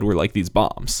so good were like these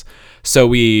bombs. So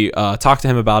we talked to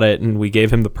him about it, and we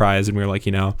gave him the prize, and we were like,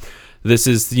 this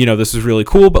is really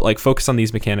cool, but like focus on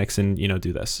these mechanics and,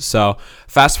 do this. So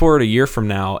fast forward a year from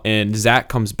now, and Zach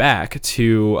comes back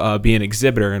to be an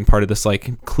exhibitor and part of this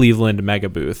like Cleveland mega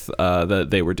booth that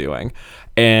they were doing.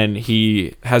 And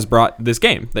he has brought this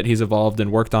game that he's evolved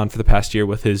and worked on for the past year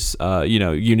with his,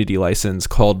 Unity license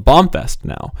called Bombfest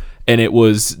now. And it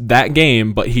was that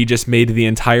game, but he just made the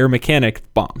entire mechanic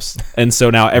bombs. And so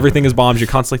now everything is bombs. You're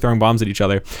constantly throwing bombs at each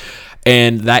other.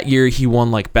 And that year he won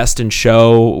like best in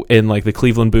show, and like the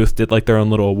Cleveland booth did like their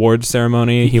own little awards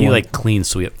ceremony. He won, like clean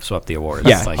swept the awards.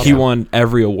 Yeah, like, he won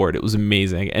every award. It was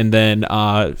amazing. And then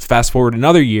fast forward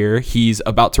another year, he's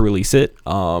about to release it.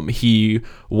 He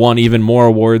won even more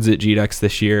awards at GDEX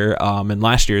this year and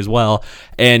last year as well.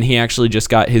 And he actually just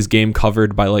got his game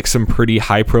covered by like some pretty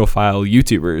high profile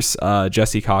YouTubers.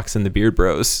 Jesse Cox and the Beard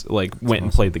Bros like went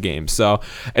and played the game. So,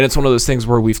 and it's one of those things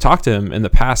where we've talked to him in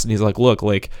the past, and he's like, look,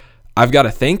 like, I've got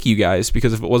to thank you guys,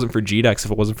 because if it wasn't for GDEX,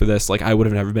 if it wasn't for this, like I would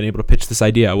have never been able to pitch this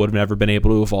idea. I would have never been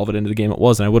able to evolve it into the game it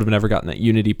was, and I would have never gotten that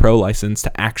Unity Pro license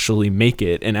to actually make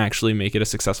it and actually make it a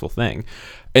successful thing.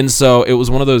 And so it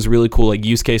was one of those really cool like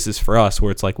use cases for us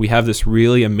where it's like we have this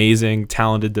really amazing,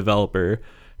 talented developer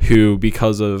who,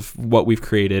 because of what we've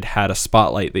created, had a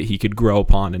spotlight that he could grow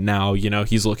upon, and now, you know,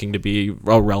 he's looking to be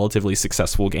a relatively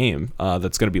successful game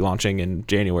that's going to be launching in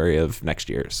January of next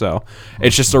year. So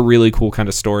it's just a really cool kind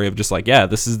of story of just like, yeah,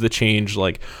 this is the change,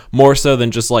 like more so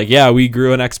than just like, yeah, we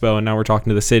grew an expo and now we're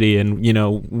talking to the city, and you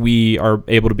know, we are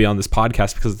able to be on this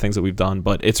podcast because of the things that we've done,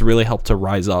 but it's really helped to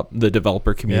rise up the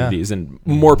developer communities and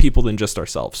more people than just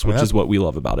ourselves, which is what we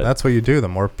love about it. That's what you do. The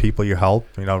more people you help,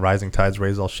 you know, rising tides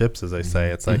raise all ships, as they say.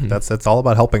 It's like it's all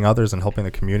about helping others and helping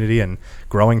the community and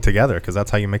growing together, because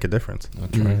that's how you make a difference.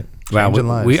 That's right. Wow,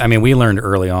 we learned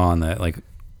early on that, like,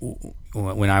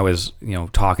 when I was, you know,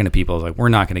 talking to people, I was like, we're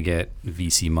not going to get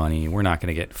VC money, we're not going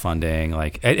to get funding.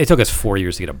 Like, it took us 4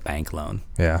 years to get a bank loan.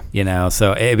 Yeah, you know,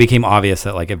 so it became obvious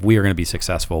that, like, if we were going to be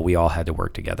successful, we all had to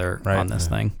work together on this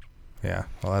thing. Yeah,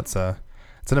 well,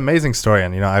 it's an amazing story,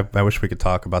 and you know, I wish we could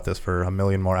talk about this for a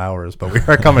million more hours, but we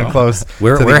are coming close to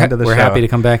the end of the show. We're happy to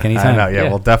come back anytime. I know,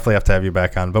 we'll definitely have to have you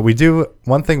back on. But we do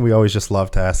one thing we always just love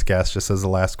to ask guests, just as the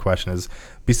last question, is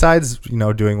besides, you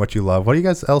know, doing what you love, what do you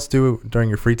guys else do during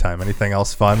your free time? Anything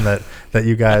else fun that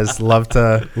you guys love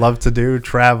to do?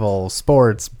 Travel,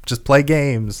 sports, just play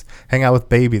games, hang out with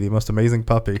Baby, the most amazing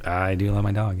puppy. I do love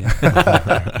my dog.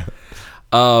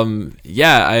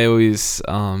 Yeah. I always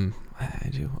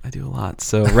I do a lot.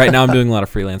 So right now I'm doing a lot of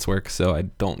freelance work, so I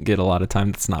don't get a lot of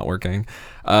time that's not working.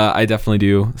 I definitely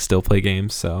do still play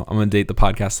games, so I'm gonna date the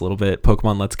podcast a little bit.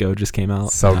 Pokemon Let's Go just came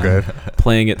out. So good.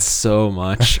 Playing it so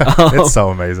much. It's so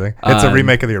amazing. It's a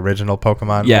remake of the original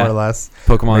Pokemon, more or less.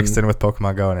 Pokemon mixed in with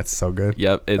Pokemon Go, and it's so good.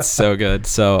 Yep, it's so good.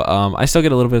 So I still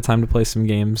get a little bit of time to play some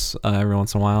games every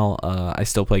once in a while. I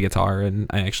still play guitar, and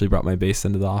I actually brought my bass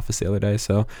into the office the other day,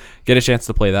 so get a chance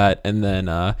to play that. And then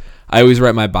I always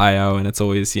write my bio, and it's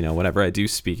always, you know, whenever I do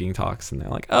speaking talks, and they're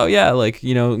like, oh yeah, like,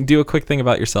 you know, do a quick thing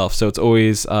about yourself. So it's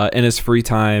always in his free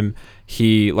time,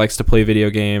 he likes to play video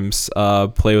games,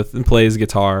 play his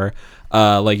guitar,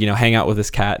 like, you know, hang out with his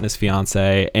cat and his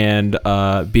fiance, and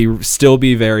still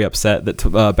be very upset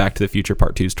that Back to the Future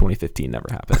Part 2's 2015 never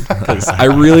happened, because I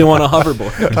really want a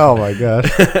hoverboard. Oh my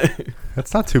gosh.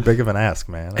 That's not too big of an ask,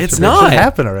 man. It's not. It should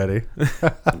happen already.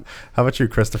 How about you,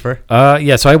 Christopher?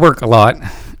 Yeah, so I work a lot,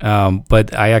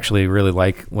 but I actually really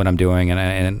like what I'm doing,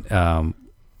 and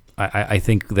I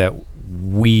think that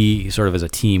we sort of as a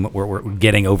team, we're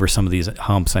getting over some of these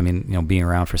humps. I mean, you know, being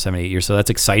around for 7-8 years, so that's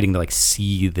exciting to like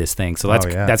see this thing. So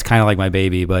that's kind of like my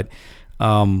baby, but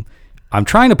I'm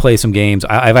trying to play some games.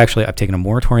 I've taken a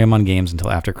moratorium on games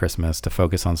until after Christmas to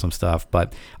focus on some stuff.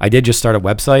 But I did just start a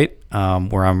website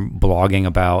where I'm blogging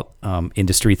about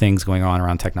industry things going on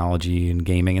around technology and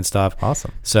gaming and stuff.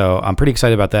 Awesome. So I'm pretty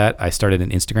excited about that. I started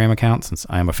an Instagram account since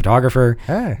I am a photographer.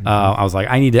 Hey. I was like,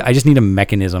 I just need a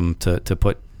mechanism to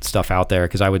put stuff out there,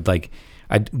 because I'd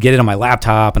get it on my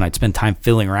laptop and I'd spend time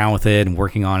fiddling around with it and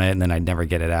working on it, and then I'd never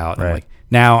get it out. Right. I'm like,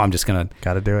 now I'm just gotta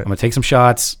do it. I'm gonna take some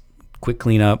shots, quick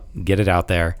cleanup, get it out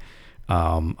there.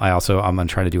 I'm gonna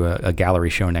try to do a gallery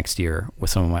show next year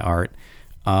with some of my art.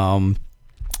 And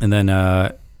then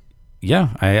I'm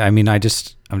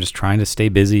just trying to stay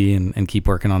busy and keep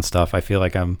working on stuff. I feel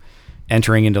like I'm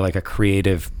entering into like a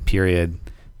creative period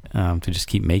to just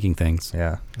keep making things.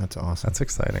 Yeah, that's awesome. That's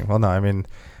exciting. Well, no, I mean,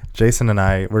 Jason and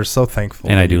I, we're so thankful.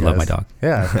 And I do love my dog.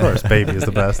 Yeah, of course. Baby is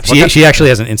the best. She actually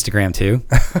has an Instagram too.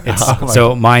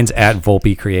 Mine's at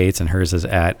Volpe Creates, and hers is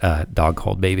at Dog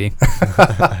Called Baby.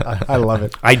 I love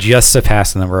it. I just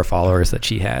surpassed the number of followers that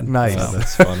she had. Nice. So.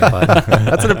 That's funny.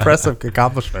 That's an impressive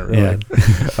accomplishment, really.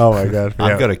 Yeah. Oh my God.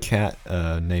 I've got a cat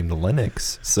named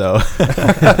Linux, so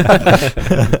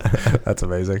that's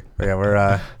amazing. But yeah,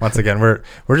 we're once again we're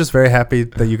just very happy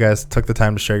that you guys took the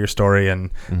time to share your story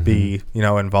and be, you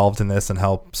know, involved in this and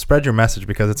help spread your message,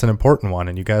 because it's an important one,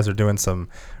 and you guys are doing some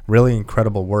really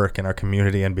incredible work in our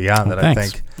community and beyond. I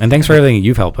think. And thanks for everything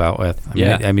you've helped out with.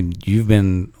 I mean, you've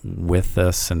been with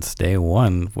us since day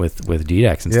one with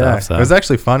GDEX and stuff. So. It was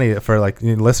actually funny for like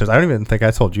listeners. I don't even think I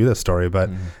told you this story,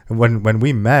 but when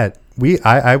we met,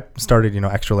 I started, you know,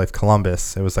 Extra Life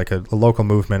Columbus. It was like a local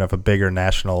movement of a bigger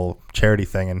national charity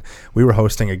thing, and we were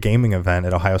hosting a gaming event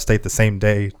at Ohio State the same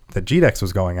day that GDEX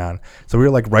was going on. So we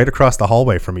were like right across the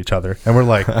hallway from each other, and we're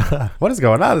like, what is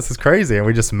going on? This is crazy. And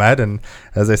we just met, and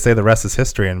as they say, the rest is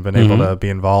history, and been able to be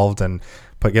involved and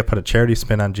put a charity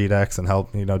spin on GDEX and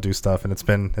help, you know, do stuff. And it's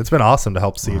been awesome to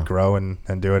help see it grow and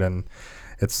do it. And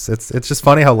it's just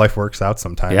funny how life works out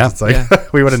sometimes. Yeah. It's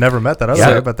like we would have never met that other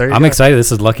way, but there you I'm go. excited.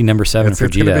 This is lucky number 7 for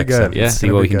GDEX. Good. Let's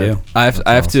see what we can do. I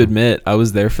have to admit, I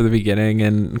was there for the beginning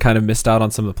and kind of missed out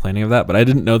on some of the planning of that, but I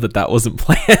didn't know that wasn't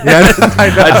planned. Yeah,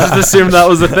 I just assumed that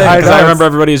was a thing. I remember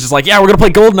everybody was just like, yeah, we're going to play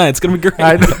GoldenEye. It's going to be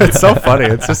great. It's so funny.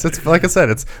 It's like I said,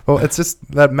 it's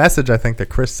just that message I think that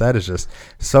Chris said is just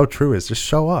so true, is just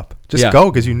show up. Just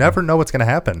go, because you never know what's going to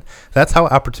happen. That's how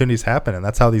opportunities happen, and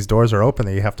that's how these doors are open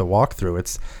that you have to walk through.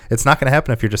 It's not going to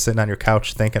happen if you're just sitting on your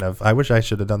couch thinking of, I wish I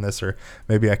should have done this, or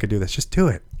maybe I could do this. Just do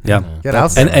it. Yeah. Get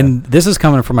out there. And this is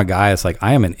coming from a guy that's like,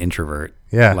 I am an introvert.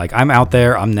 Yeah. Like, I'm out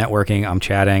there, I'm networking, I'm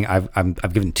chatting.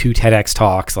 I've given 2 TEDx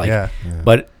talks.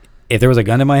 But if there was a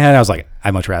gun in my head, I was like,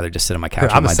 I'd much rather just sit on my couch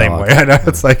with my dog. I'm the same way. I know.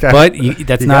 It's like, but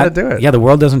that's not. Gotta do it. Yeah, the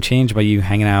world doesn't change by you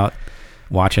hanging out,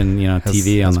 watching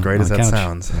TV as on great on as the that couch.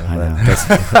 sounds. I know.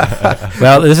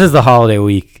 Well, this is the holiday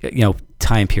week,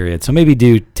 time period. So maybe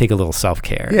do take a little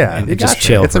self-care. Yeah, and just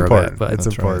chill for important. a bit. But it's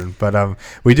important. Right. But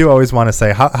we do always want to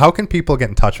say, how can people get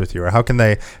in touch with you, or how can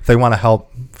they, if they want to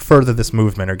help further this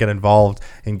movement or get involved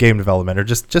in game development, or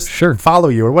just follow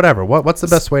you or whatever? What's the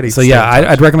best way to? So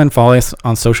I'd recommend following us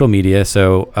on social media.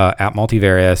 So at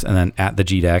Multivarious and then at the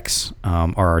GDEX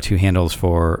are our 2 handles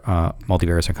for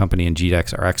Multivarious, our company, and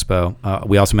GDEX, our expo.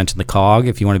 We also mentioned the COG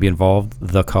if you want to be involved.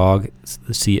 The COG,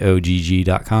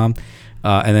 COGG.com.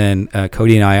 And then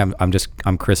Cody and I'm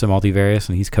Chris at Multivarious,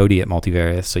 and he's Cody at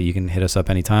Multivarious. So you can hit us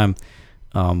up anytime.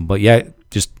 But yeah,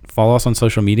 just follow us on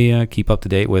social media. Keep up to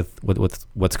date with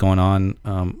what's going on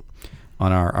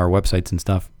our websites and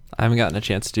stuff. I haven't gotten a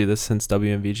chance to do this since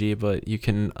WMVG, but you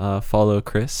can follow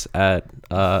Chris at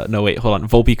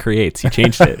Volpe Creates. He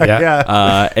changed it.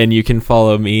 And you can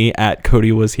follow me at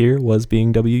Cody was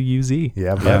being WUZ.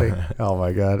 Yeah, buddy. Yeah. Oh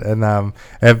my God. And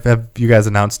have you guys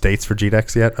announced dates for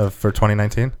GDEX yet for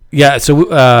 2019? Yeah, so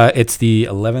it's the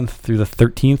 11th through the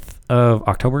 13th of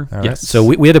October. All right. Yes. So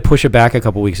we had to push it back a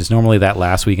couple weeks. It's normally that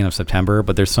last weekend of September,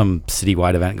 but there's some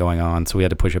citywide event going on, so we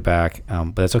had to push it back.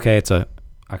 But that's okay.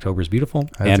 October's beautiful,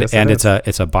 and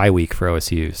it's a bye week for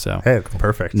OSU. So hey,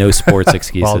 perfect. No sports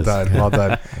excuses. Well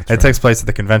done. It takes place at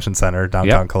the convention center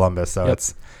downtown Columbus. So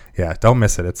don't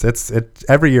miss it. It's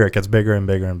every year it gets bigger and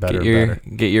bigger and better and better.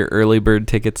 Get your early bird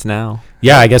tickets now.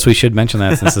 Yeah, I guess we should mention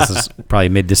that since this is probably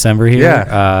mid-December here.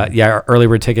 Our early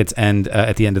bird tickets end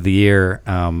at the end of the year,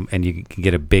 and you can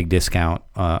get a big discount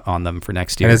on them for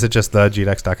next year. And is it just the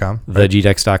GDEX.com? Right?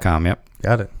 TheGDEX.com. Yep.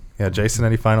 Got it. Yeah, Jason,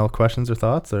 any final questions or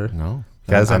thoughts? Or no.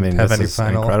 Guys, this is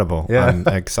incredible. Yeah. I'm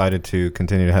excited to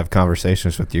continue to have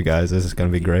conversations with you guys. This is going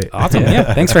to be great. Awesome.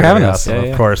 Yeah. Thanks for having us.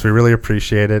 Of course. We really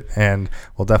appreciate it. And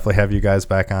we'll definitely have you guys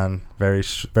back on very,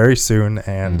 very soon.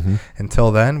 And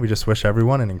until then, we just wish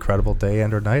everyone an incredible day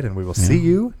and or night. And we will see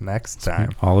you next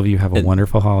time. All of you have a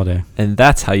wonderful holiday. And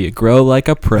that's how you grow like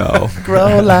a pro.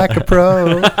 Grow like a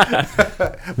pro.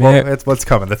 Well, it's what's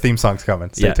coming. The theme song's coming.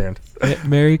 Stay tuned.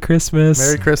 Merry Christmas.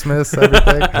 Merry Christmas,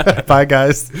 everything. Bye,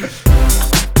 guys.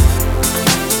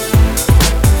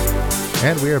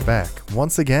 And we are back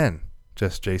once again.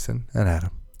 Just Jason and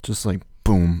Adam. Just like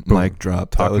boom, mic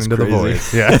drop. Talking to crazy. the void.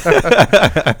 Yeah.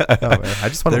 Man, I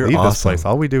just want to leave this place.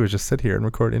 All we do is just sit here and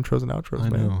record intros and outros,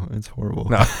 man. I know. It's horrible.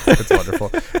 No, it's wonderful.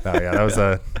 That was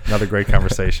another great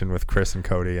conversation with Chris and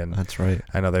Cody. And that's right.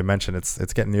 I know they mentioned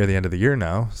it's getting near the end of the year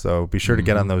now, so be sure to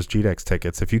get on those GDEX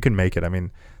tickets if you can make it. I mean,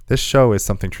 this show is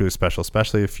something truly special,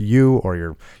 especially if you or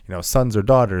your sons or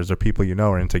daughters or people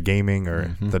are into gaming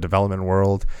or the development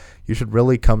world. You should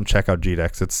really come check out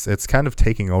GDEX. It's kind of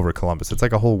taking over Columbus. It's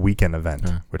like a whole weekend event,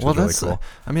 which is really cool.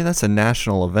 That's a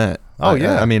national event. Oh,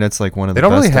 yeah. It's like one of the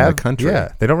best in the country.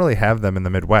 Yeah, they don't really have them in the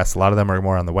Midwest. A lot of them are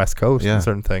more on the West Coast and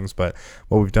certain things. But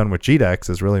what we've done with GDEX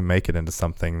is really make it into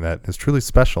something that is truly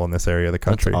special in this area of the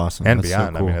country. That's awesome. And That's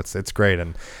beyond. So cool. It's great.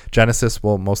 And Genesis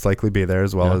will most likely be there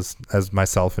as well as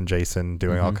myself and Jason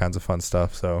doing all kinds of fun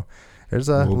stuff. So there's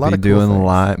a lot of cool doing things.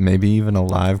 live, maybe even a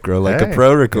live Grow Like a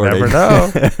Pro recording. You never know.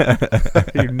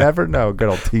 You never know. Good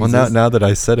old teasers. Well, now that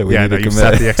I said it, we need to commit.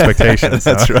 Set the expectations.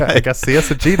 That's right. I guess see us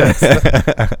at GDEX.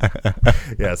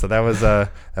 Yeah, so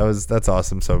that's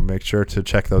awesome. So make sure to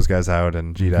check those guys out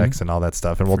and GDEX and all that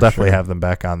stuff. And we'll definitely have them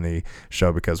back on the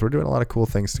show because we're doing a lot of cool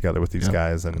things together with these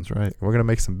guys. And that's right. We're gonna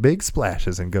make some big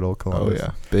splashes in good old Columbus. Oh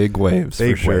yeah, big waves.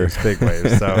 Big waves.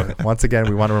 So once again,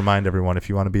 we want to remind everyone, if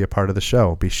you want to be a part of the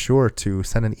show, be sure to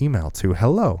send an email to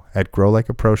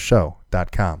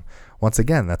hello@growlikeaproshow.com. Once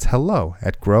again, that's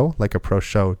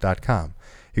hello@growlikeaproshow.com.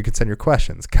 You can send your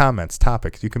questions, comments,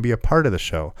 topics. You can be a part of the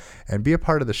show and be a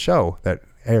part of the show that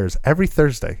airs every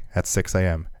Thursday at 6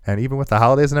 a.m. And even with the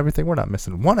holidays and everything, we're not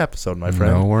missing one episode, my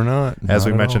friend. No, we're not. As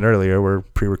we mentioned earlier, we're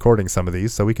pre-recording some of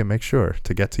these so we can make sure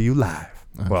to get to you live.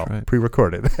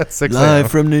 pre-recorded at 6 a.m.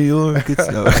 Live from New York.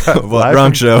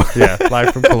 Wrong show. Yeah,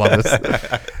 live from Columbus.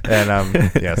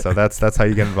 And so that's how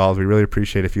you get involved. We really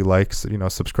appreciate if you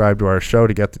subscribe to our show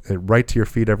to get it right to your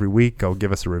feed every week. Go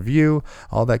give us a review,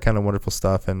 all that kind of wonderful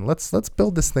stuff, and let's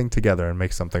build this thing together and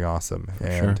make something awesome.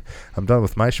 I'm done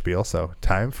with my spiel, so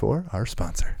time for our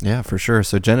sponsor. Yeah, for sure.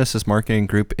 So Genesis Marketing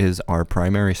Group is our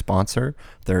primary sponsor.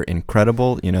 They're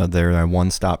incredible. They're a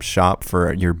one-stop shop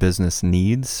for your business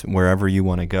needs wherever you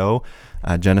want to go.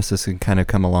 Genesis can kind of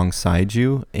come alongside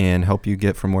you and help you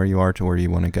get from where you are to where you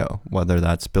want to go, whether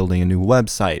that's building a new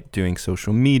website, doing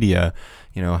social media,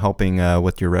 helping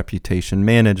with your reputation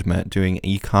management, doing an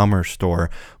e-commerce store.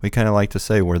 We kind of like to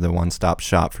say we're the one-stop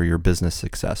shop for your business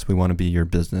success. We want to be your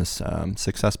business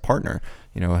success partner,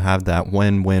 have that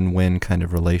win-win-win kind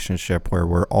of relationship where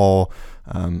we're all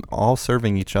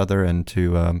serving each other and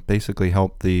to basically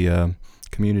help the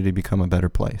community become a better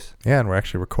place. Yeah, and we're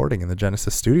actually recording in the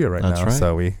Genesis studio right now,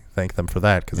 so we thank them for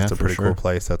that because it's a pretty cool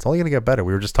place. That's only going to get better.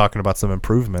 We were just talking about some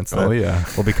improvements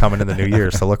that will be coming in the new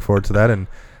year, so look forward to that, and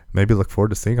maybe look forward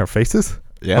to seeing our faces.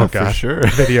 Yeah, for sure.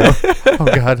 Video. Oh,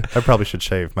 God. I probably should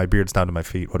shave. My beard's down to my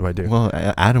feet. What do I do? Well,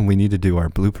 Adam, we need to do our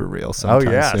blooper reel sometime.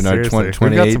 Oh, yeah. In our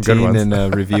 2018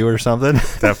 in review or something.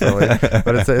 Definitely.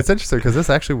 But it's interesting because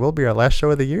this actually will be our last show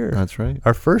of the year. That's right.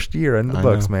 Our first year in the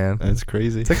books, man. That's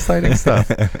crazy. It's exciting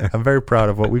stuff. I'm very proud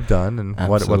of what we've done and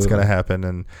what's going to happen.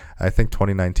 And I think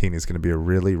 2019 is going to be a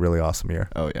really, really awesome year.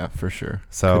 Oh, yeah, for sure.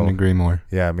 So, couldn't agree more.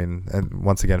 Yeah, I mean, and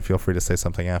once again, feel free to say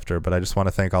something after. But I just want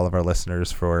to thank all of our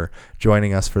listeners for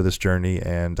joining us for this journey.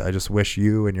 And I just wish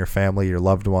you and your family, your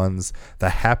loved ones, the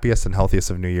happiest and healthiest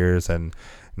of New Year's. And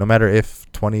no matter if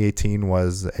 2018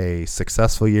 was a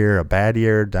successful year, a bad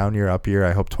year, down year, up year,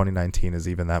 I hope 2019 is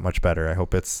even that much better. I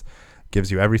hope it's gives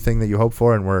you everything that you hope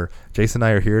for, and Jason and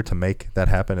I are here to make that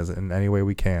happen in any way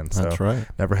we can. So that's right.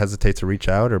 Never hesitate to reach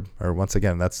out, or once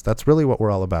again, that's really what we're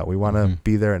all about. We want to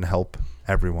be there and help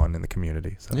everyone in the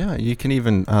community. So. Yeah, you can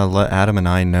even let Adam and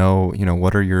I know,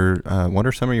 what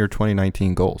are some of your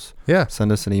 2019 goals? Yeah.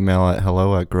 Send us an email at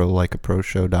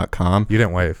hello@growlikeaproshow.com. You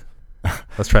didn't wave.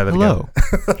 Let's try that Hello.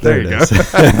 Again. There you go.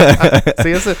 See,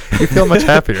 you feel much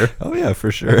happier. Oh yeah,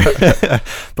 for sure.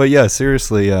 But yeah,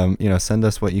 seriously, send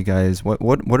us what you guys,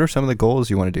 what are some of the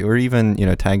goals you want to do, or even,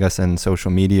 tag us in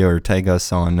social media or tag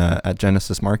us on at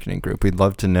Genesis Marketing Group. We'd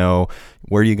love to know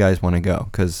where you guys want to go,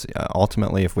 because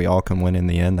ultimately, if we all can win in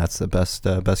the end, that's the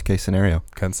best case scenario.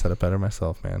 Couldn't set it better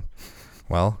myself, man.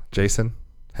 Well, Jason,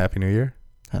 Happy New Year.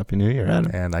 Happy New Year,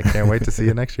 Adam. And I can't wait to see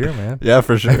you next year, man. Yeah,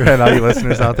 for sure. And all you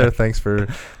listeners out there, thanks for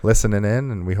listening in.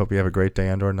 And we hope you have a great day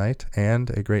and or night and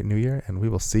a great new year. And we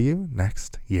will see you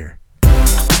next year.